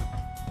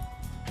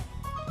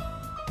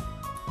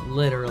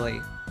 Literally.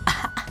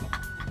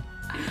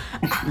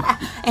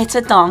 It's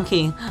a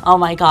donkey. Oh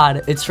my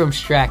god. It's from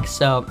Shrek,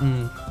 so,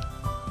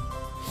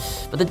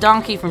 But the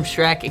donkey from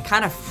Shrek, it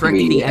kind of fricked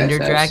the Ender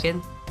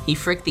Dragon. He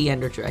fricked the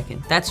Ender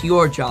Dragon. That's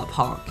your job,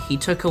 Honk. He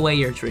took away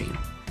your dream.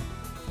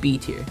 B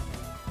tier.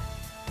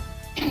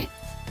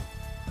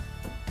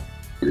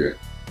 Okay.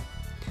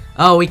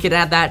 Oh, we could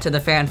add that to the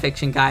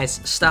fanfiction,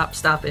 guys. Stop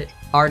it.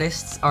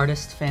 Artists,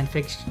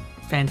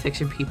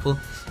 fanfiction people,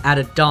 add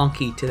a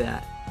donkey to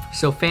that.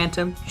 So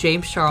Phantom,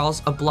 James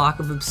Charles, a block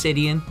of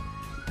obsidian,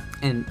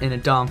 and a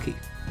donkey.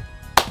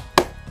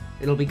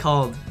 It'll be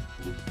called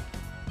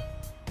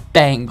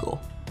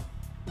Bangle.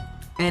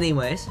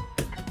 Anyways,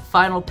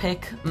 final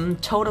pick,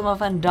 Totem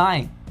of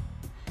Undying.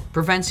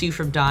 Prevents you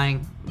from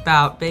dying.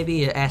 About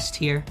maybe a S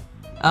tier.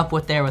 Up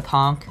with there with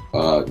Honk.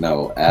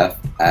 No, F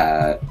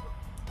at...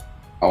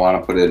 I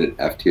want to put it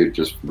at F tier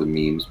just for the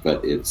memes,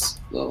 but it's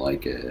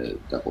like a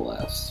double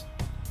S.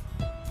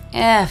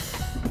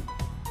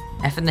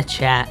 F in the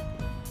chat.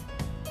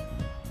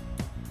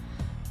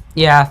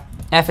 Yeah,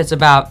 F is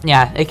about,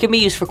 yeah, it can be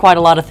used for quite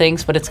a lot of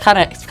things, but it's kind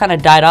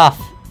of died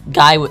off.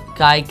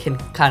 Guy can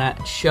kind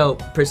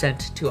of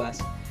present to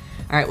us. All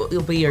right, what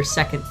will be your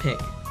second pick?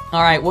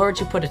 All right, where would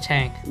you put a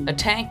tank? A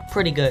tank,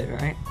 pretty good,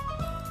 right?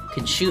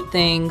 Can shoot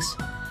things,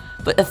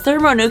 but a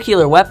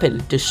thermonuclear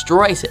weapon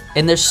destroys it,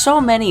 and there's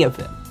so many of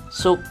them,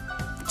 so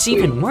it's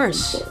even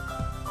worse.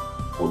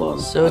 Hold on.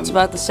 So it's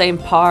about the same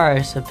par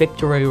as a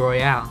victory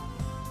royale.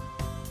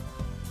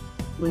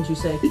 Wouldn't you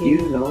say, Did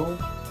you know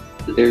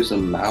that there's a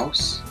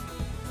mouse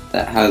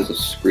that has a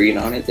screen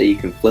on it that you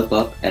can flip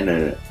up and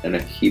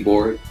a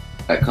keyboard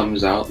that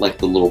comes out like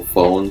the little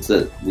phones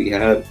that we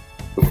had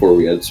before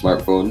we had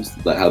smartphones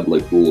that had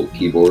like the little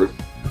keyboard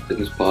that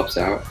just pops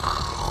out?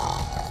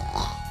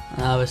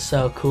 That was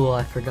so cool,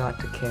 I forgot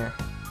to care.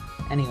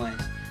 Anyways.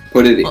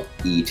 Put it in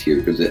E tier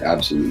because it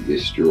absolutely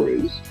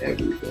destroys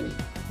everything.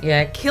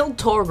 Yeah, it killed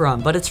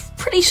Torgron, but it's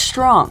pretty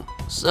strong.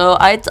 So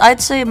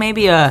I'd say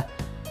maybe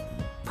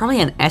probably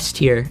an S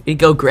tier. It'd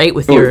go great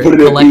with your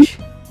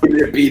collection. Put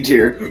it at B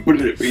tier.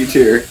 Put it at B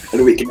tier,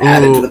 and we can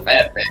add it to the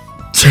fanfic.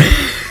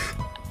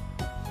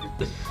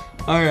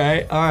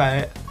 Alright.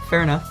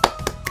 Fair enough.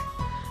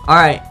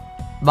 Alright.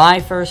 My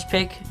first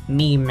pick,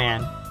 Meme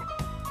Man.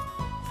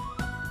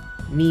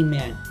 Meme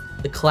Man.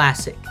 The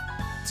classic.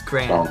 It's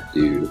grand. Oh,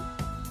 dude.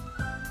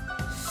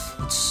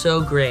 It's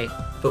so great.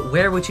 But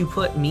where would you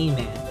put Meme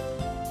Man?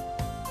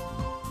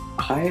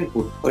 I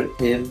would put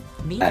him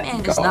Meme at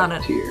Man God is not a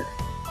tier.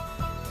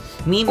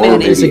 Meme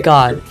Man is a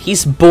god.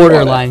 He's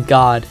borderline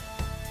god.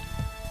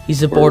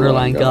 He's a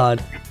borderline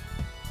god.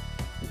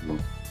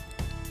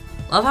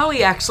 Love how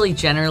we actually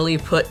generally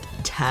put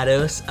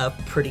Tados up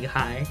pretty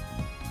high.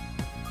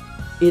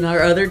 In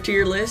our other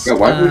tier list. Yeah,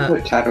 why would we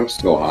put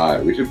Tados so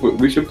high?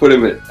 We should put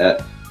him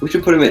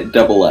at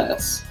double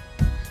S.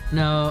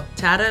 No,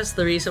 Tados,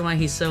 the reason why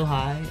he's so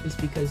high is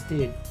because,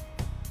 dude,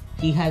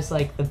 he has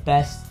like the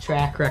best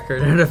track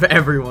record out of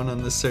everyone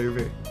on the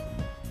server.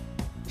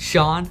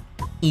 Sean,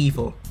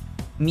 evil.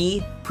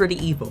 Me, pretty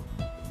evil.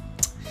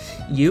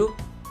 You,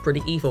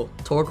 pretty evil.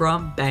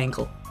 Torgrom,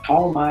 Bangle.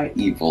 How am I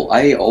evil?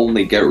 I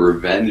only get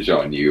revenge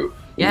on you.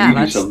 Yeah,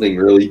 you do something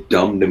really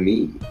dumb to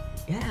me.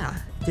 Yeah,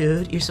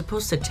 dude, you're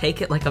supposed to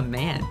take it like a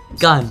man.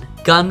 Gun.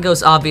 Gun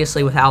goes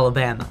obviously with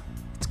Alabama.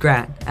 It's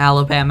grand.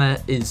 Alabama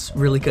is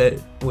really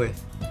good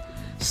with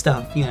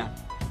stuff, you know.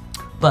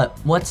 But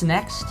what's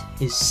next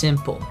is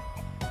simple.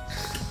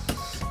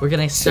 We're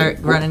gonna start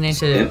running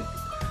into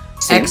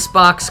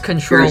Xbox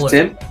controller. You're a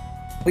simp?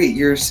 Wait,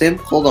 you're a simp?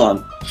 Hold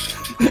on.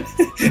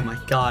 Oh my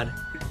god.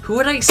 Who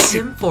would I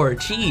sim for?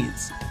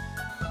 Jeez.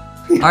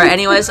 Alright,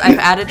 anyways, I've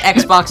added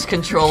Xbox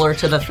controller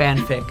to the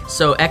fanfic.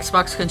 So,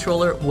 Xbox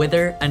controller,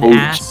 wither, an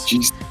ass,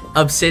 geez.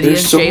 obsidian,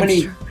 There's so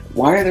many.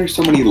 Why are there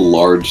so many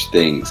large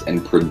things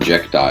and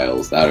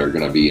projectiles that are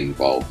gonna be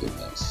involved in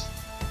this?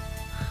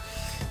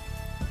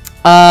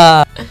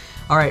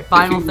 Alright,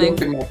 final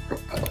thing.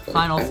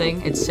 Final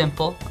thing, it's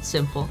simple.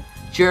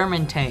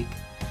 German tank.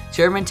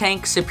 German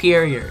tank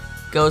superior.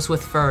 Goes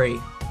with furry.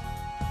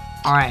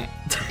 Alright.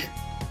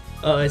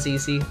 Oh, it's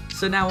easy.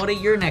 So now what are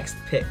your next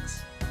picks?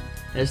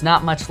 There's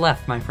not much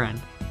left, my friend.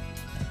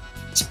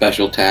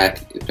 Special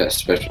attack,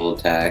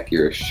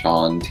 you're a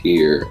Sean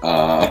tier.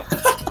 I'm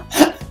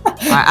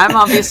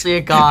obviously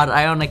a god,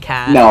 I own a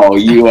cat. No,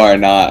 you are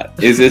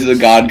not. Is this a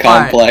god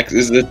complex?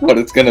 Is this what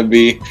it's gonna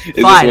be?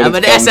 Fine, I'm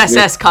an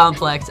SSS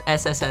complex.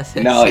 SSS.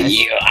 No,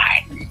 you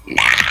are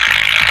not.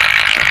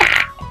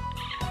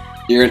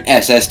 You're an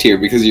SS tier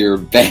because you're a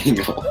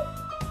Bengal.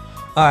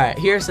 Alright,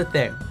 here's the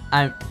thing.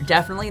 I'm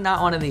definitely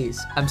not one of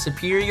these. I'm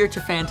superior to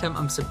Phantom.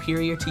 I'm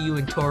superior to you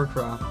in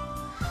Torcraw.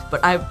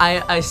 But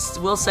I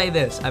will say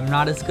this. I'm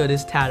not as good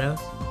as Tatos.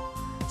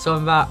 So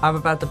I'm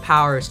about the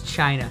power as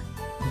China.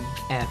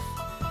 F.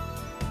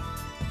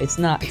 It's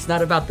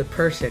not about the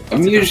person.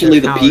 I'm usually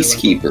the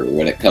peacekeeper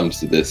when it comes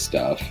to this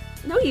stuff.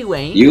 No, you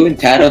ain't. You and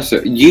Tatos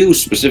you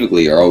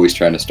specifically are always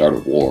trying to start a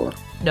war.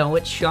 No,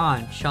 it's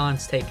Sean.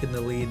 Sean's taking the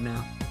lead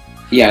now.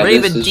 Yeah,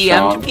 Raven this is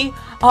DM'd Sean. me.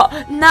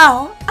 Oh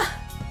no.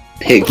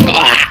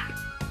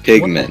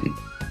 Pigman.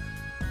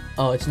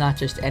 Oh, it's not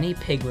just any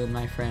piglin,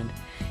 my friend.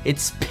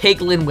 It's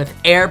piglin with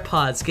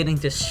AirPods getting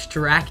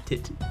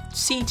distracted.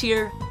 C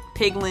tier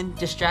piglin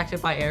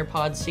distracted by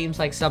AirPods seems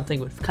like something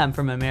would come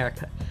from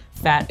America.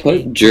 Fat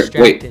pig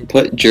distracted.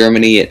 Put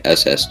Germany at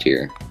SS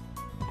tier.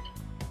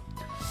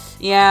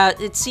 Yeah,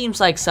 it seems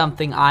like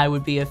something I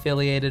would be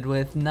affiliated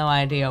with. No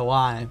idea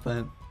why,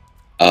 but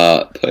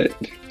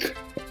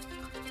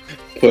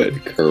put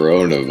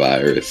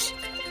coronavirus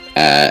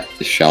at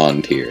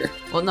Sean tier.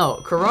 Well,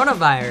 no,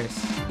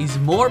 coronavirus is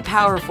more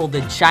powerful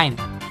than China.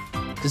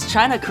 Because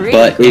China created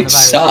But coronavirus. it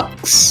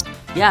sucks.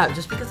 Yeah,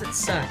 just because it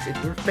sucks.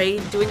 We're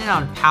doing it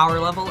on power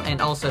level and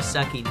also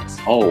suckiness.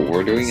 Oh,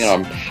 we're doing it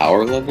on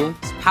power level?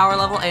 It's power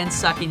level and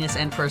suckiness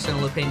and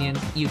personal opinion.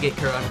 You get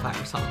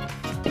coronavirus on.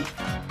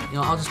 You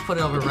know, I'll just put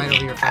it right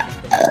over your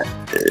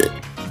fucking face.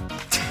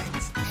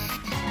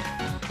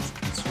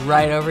 It's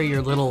right over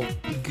your little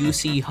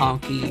goosey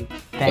honky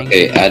thing.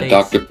 Okay, add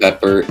Dr.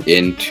 Pepper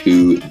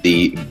into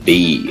the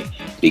B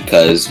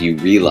because you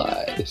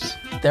realize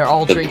they're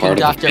all the drinking part of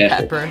Dr. the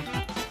Pepper.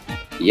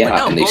 Yeah, But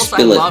no, and they Bullseye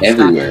spill it loves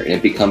everywhere, Dr. and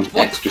it becomes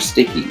What? extra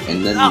sticky,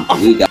 and then No.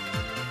 we got.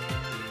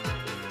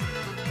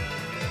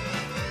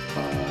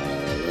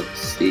 Let's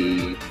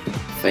see,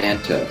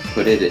 Fanta.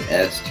 Put it at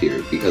S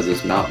tier because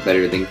it's not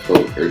better than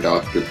Coke or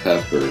Dr.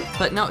 Pepper.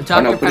 But no, Oh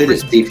Dr. no, put it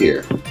Pepper's. at C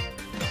tier.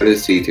 Put it at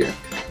C tier.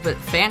 But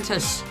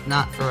Fanta's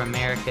not for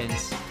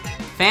Americans.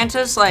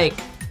 Fanta's like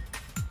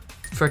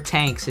for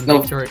tanks and No,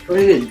 Victoria. put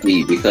it at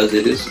D because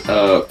it is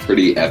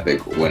pretty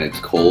epic when it's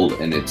cold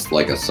and it's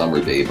like a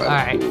summer day by the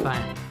Alright, pool.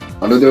 fine.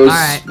 Under those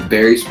Alright.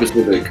 very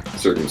specific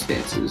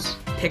circumstances.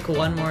 Pick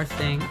one more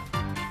thing.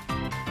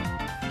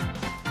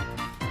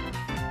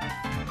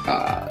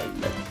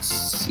 Let's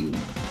see.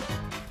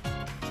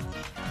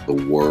 The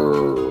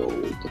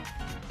world.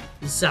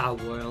 The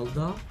world,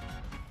 though.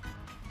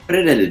 Put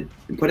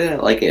it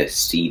at like a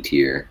C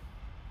tier.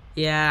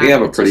 Yeah. We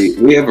have a it's pretty.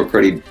 just-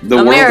 The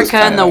world is America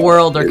and the kinda-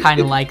 world are kind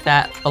of it- like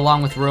that,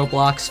 along with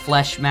Roblox,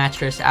 Flesh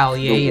Mattress,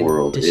 Allier, and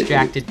world,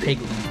 Distracted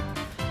Piglin.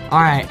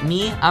 Alright,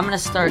 me, I'm gonna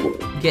start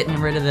getting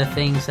rid of the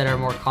things that are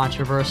more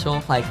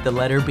controversial, like the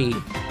letter B.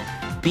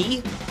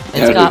 B,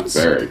 That is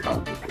very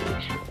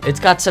controversial. it's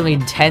got some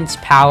intense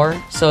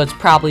power, so it's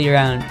probably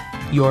around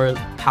your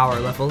power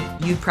level.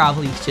 You'd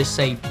probably just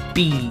say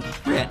B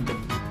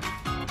randomly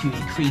to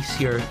increase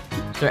your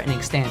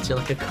threatening stance. You're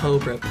like a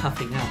cobra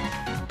puffing up.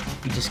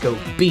 You just go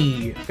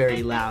B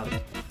very loud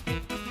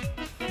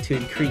to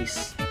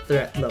increase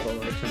threat level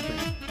or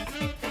something.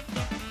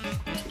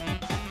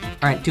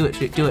 All right, do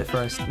it for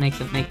us. Make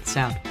the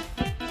sound.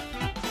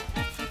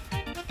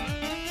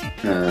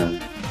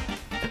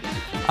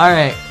 All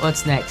right,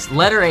 what's next?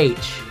 Letter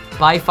H,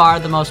 by far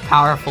the most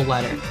powerful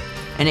letter,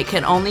 and it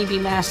can only be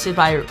mastered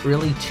by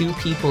really two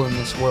people in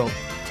this world,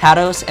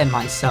 Tatos and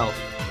myself.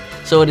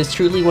 So it is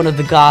truly one of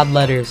the god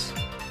letters.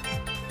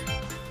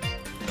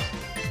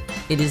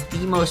 It is the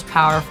most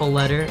powerful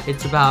letter.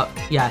 It's about,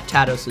 yeah,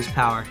 Tatos'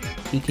 power.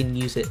 He can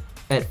use it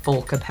at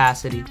full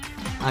capacity.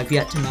 I've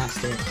yet to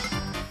master it.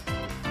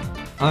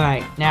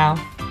 Alright, now,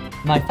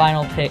 my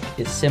final pick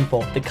is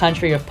simple. The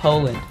country of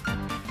Poland.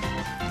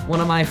 One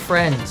of my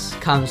friends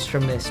comes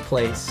from this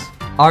place.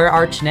 Our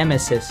arch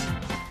nemesis.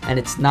 And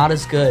it's not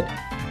as good.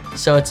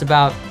 So it's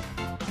about...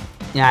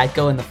 Yeah, I'd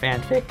go in the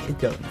fanfic.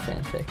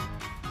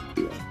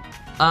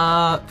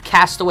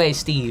 Castaway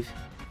Steve.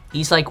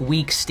 He's like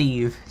weak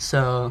Steve,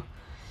 so...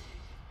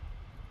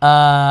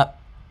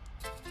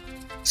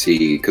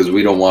 C, because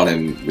we don't want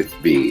him with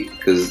B,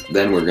 because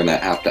then we're gonna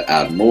have to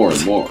add more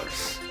and more.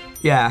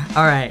 Yeah,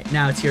 alright,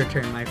 now it's your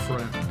turn, my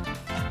friend.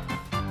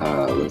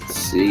 Let's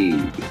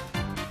see.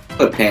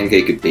 Put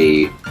Pancake at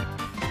B.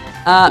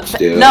 Let's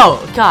do it. No,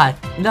 God,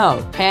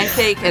 no.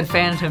 Pancake and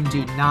Phantom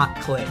do not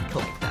click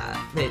like that.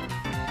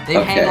 They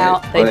hang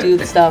out, they do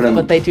stuff,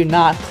 but they do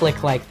not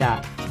click like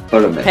that.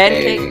 Put him at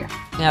Pancake,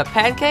 A. yeah,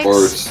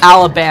 Pancake's Or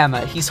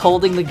Alabama. He's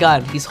holding the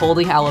gun. He's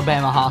holding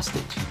Alabama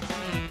hostage.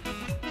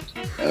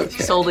 Okay.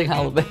 He's holding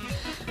Alabama.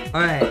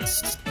 Alright.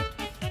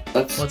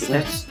 What's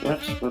next?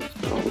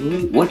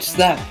 What's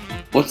that?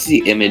 What's the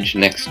image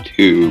next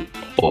to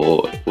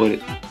Poland?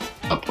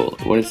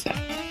 What is that?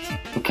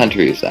 What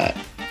country is that?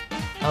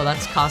 Oh,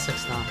 that's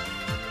Kazakhstan.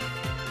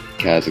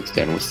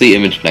 Kazakhstan. What's the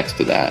image next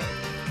to that?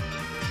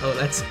 Oh,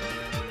 that's...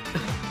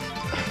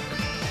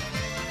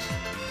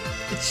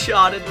 It's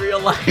Sean in real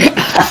life.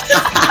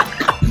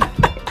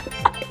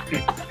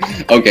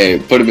 Okay,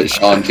 put him at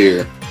Sean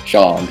tier.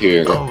 Sean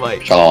tier. Oh my...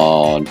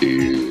 Sean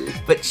tier.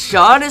 But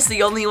Sean is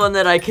the only one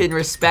that I can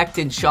respect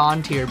in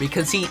Sean tier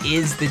because he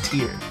is the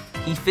tier.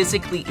 He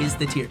physically is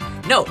the tier.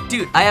 No,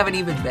 dude, I have an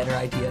even better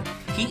idea.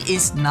 He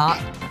is not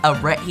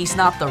he's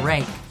not the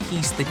rank.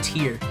 He's the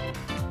tier.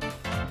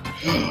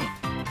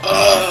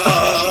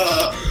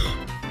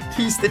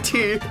 He's the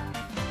tier.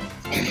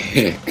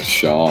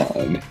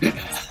 Sean.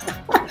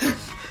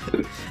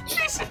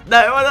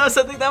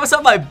 That was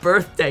on my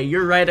birthday.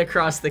 You're right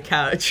across the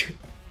couch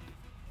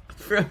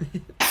from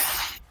me.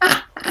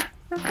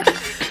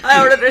 I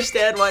don't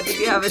understand why did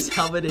he have his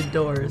helmet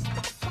indoors.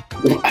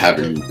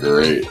 Having a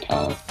great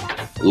time.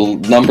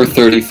 Number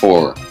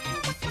 34.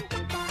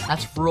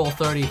 That's rule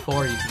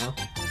 34, you know.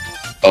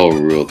 Oh,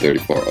 rule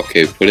 34.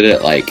 Okay, put it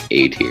at like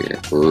A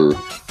tier. Or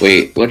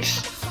wait,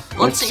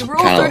 Let's see, rule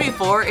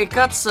 34, it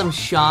got some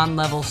Sean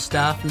level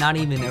stuff, not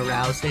even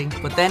arousing,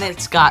 but then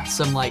it's got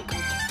some like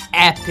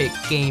epic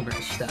gamer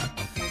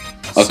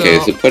stuff. Okay,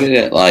 so put it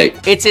at like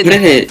it's in the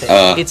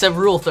fanfic. It's a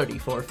rule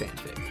 34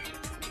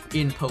 fanfic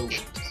in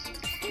Poland.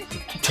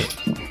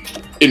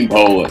 In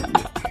Poland.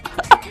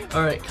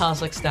 All right,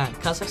 Kazakhstan.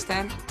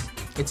 Kazakhstan,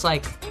 it's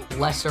like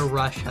lesser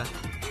Russia,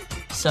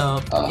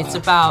 so it's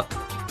about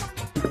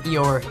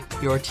your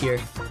tier.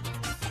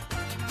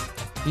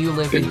 You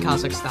live in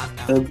Kazakhstan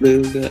now.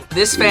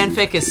 This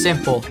fanfic is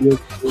simple.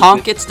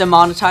 Honk gets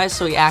demonetized,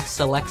 so he asks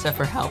Alexa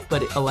for help,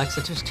 but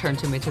Alexa just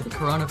turned him into the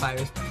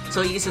coronavirus.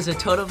 So he uses a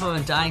totem of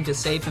undying to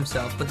save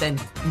himself, but then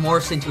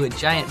morphs into a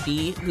giant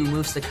bee who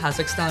moves to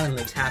Kazakhstan and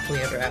lives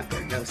happily ever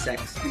after. No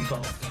sex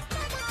involved.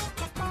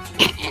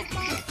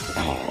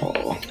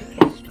 Oh,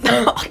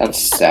 that's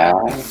sad.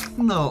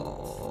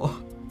 No.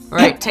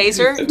 Alright,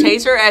 Taser.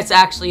 Taser is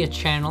actually a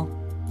channel.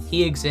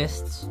 He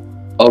exists.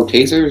 Oh,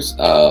 Taser's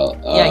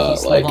yeah,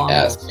 he's like Lavongal.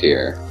 S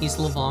tier. He's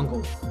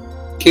Lavongal.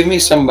 Give me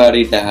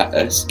somebody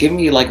to give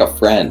me like a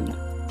friend.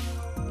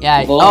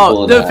 Yeah.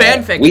 Lavongal the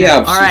fanfic. We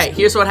have. All right.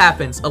 Here's what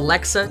happens.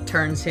 Alexa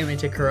turns him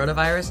into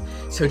coronavirus,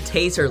 so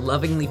Taser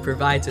lovingly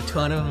provides a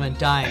ton of him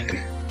undying,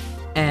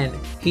 and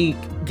he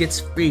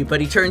gets free,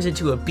 but he turns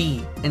into a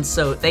bee, and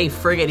so they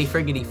friggity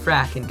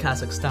frack in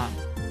Kazakhstan.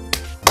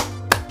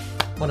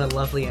 What a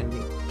lovely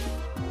ending.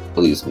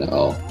 Please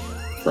no.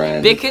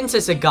 Friend. Bickens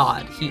is a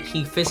god.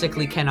 He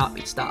physically cannot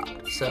be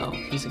stopped, so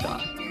he's a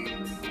god.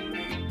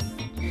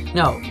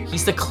 No,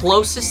 he's the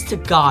closest to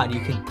God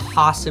you can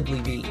possibly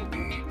be.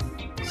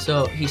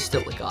 So he's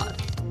still a god.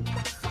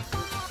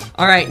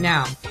 Alright,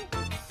 now.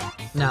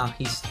 No,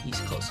 he's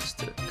closest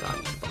to God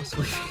you can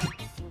possibly be.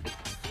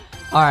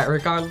 Alright,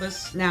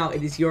 regardless, now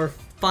it is your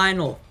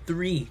final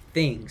 3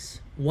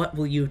 things. What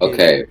will you do?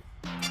 Okay.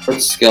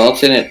 Put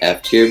skeleton at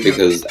F tier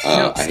because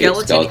I hate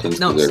skeletons.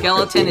 No,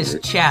 skeleton is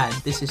Chad.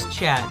 This is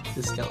Chad,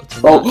 the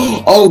skeleton.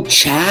 Oh,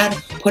 Chad?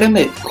 Put him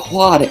at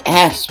quad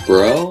S,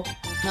 bro.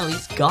 No,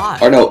 he's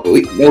God. Or no,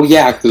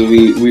 yeah, because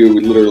we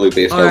literally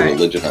based our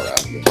religion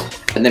around him.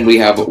 And then we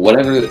have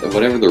whatever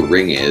the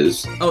ring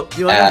is. Oh,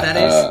 you know what that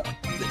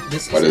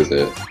is? What is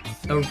it?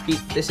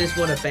 This is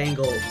what a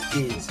bangle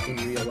is in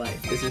real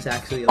life. This is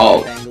actually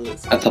what a bangle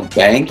is. That's a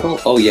bangle?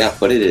 Oh yeah,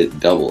 put it at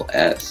double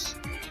S.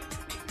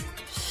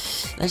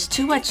 There's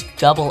too much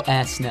double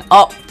S now.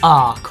 Oh,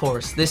 of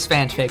course. This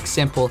fanfic,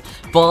 simple.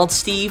 Bald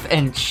Steve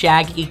and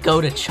Shaggy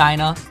go to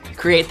China,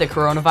 create the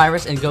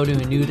coronavirus, and go to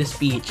a nudist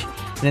beach.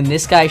 And then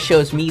this guy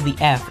shows me the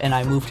F, and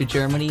I move to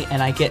Germany,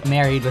 and I get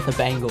married with a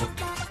bangle.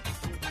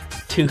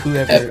 To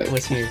whoever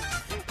was here.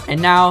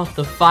 And now,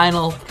 the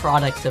final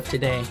product of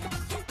today.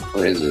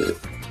 What is it?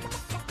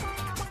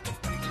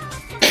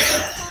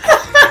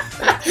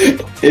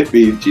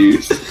 Hippie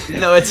juice.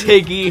 No, it's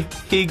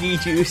Higgy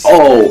juice.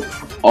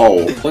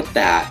 Oh, put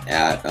that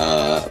at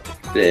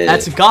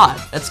That's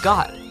God. That's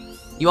God.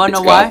 You wanna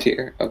know why? God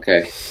tier.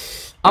 Okay.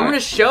 I'm gonna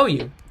show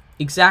you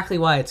exactly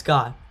why it's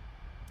God.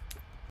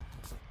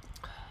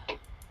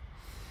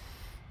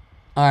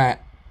 Alright.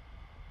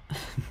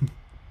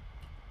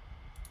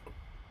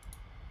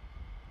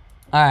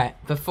 Alright,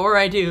 before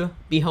I do,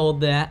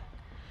 behold that.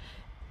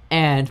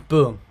 And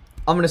boom.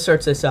 I'm gonna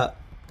search this up.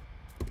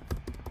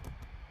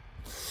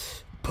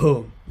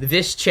 Boom.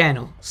 This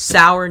channel,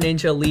 Sour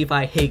Ninja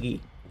Levi Higgy.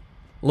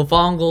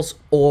 Lavongal's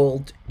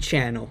old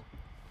channel.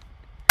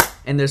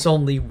 And there's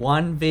only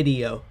one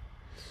video.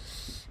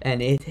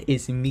 And it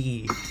is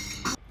me.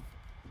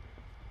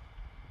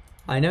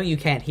 I know you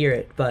can't hear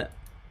it, but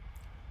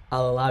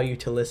I'll allow you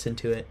to listen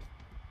to it.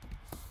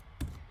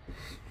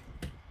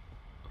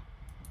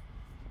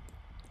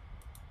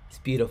 It's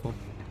beautiful.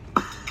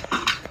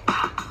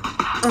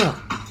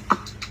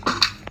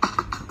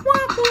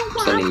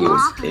 Sending you an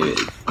image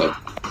of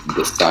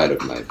the side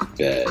of my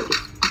bed.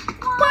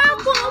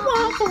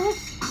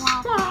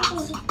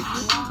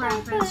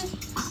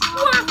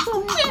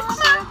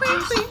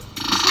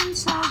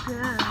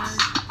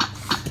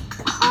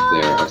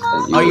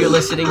 Are you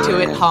listening to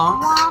it,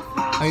 Honk?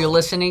 Are you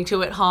listening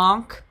to it,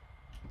 Honk?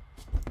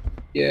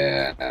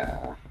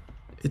 Yeah.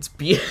 It's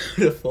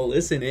beautiful,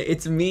 isn't it?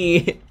 It's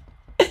me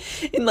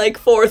in like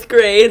 4th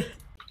grade.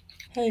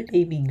 Hey,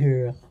 baby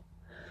girl.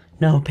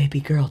 No, baby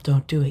girl,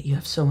 don't do it. You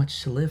have so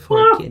much to live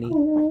for, kitty.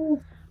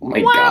 Oh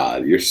my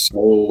god, you're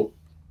so...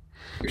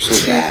 You're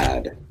so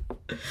bad.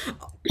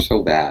 You're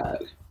so bad.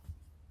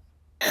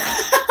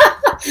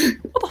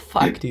 What the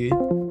fuck, dude?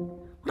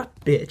 What a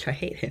bitch. I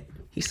hate him.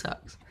 He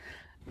sucks.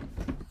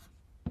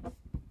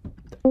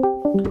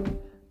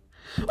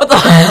 What the?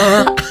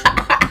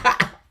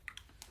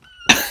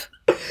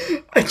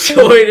 I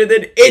joined and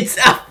then it's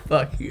out.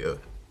 Fuck you.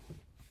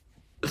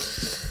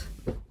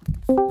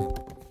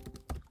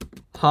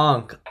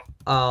 Honk.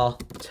 I'll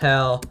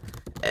tell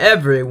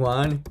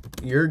everyone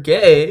you're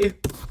gay.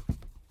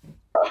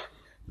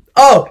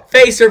 Oh,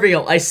 face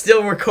reveal. I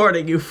still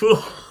recording, you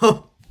fool.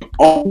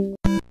 Oh.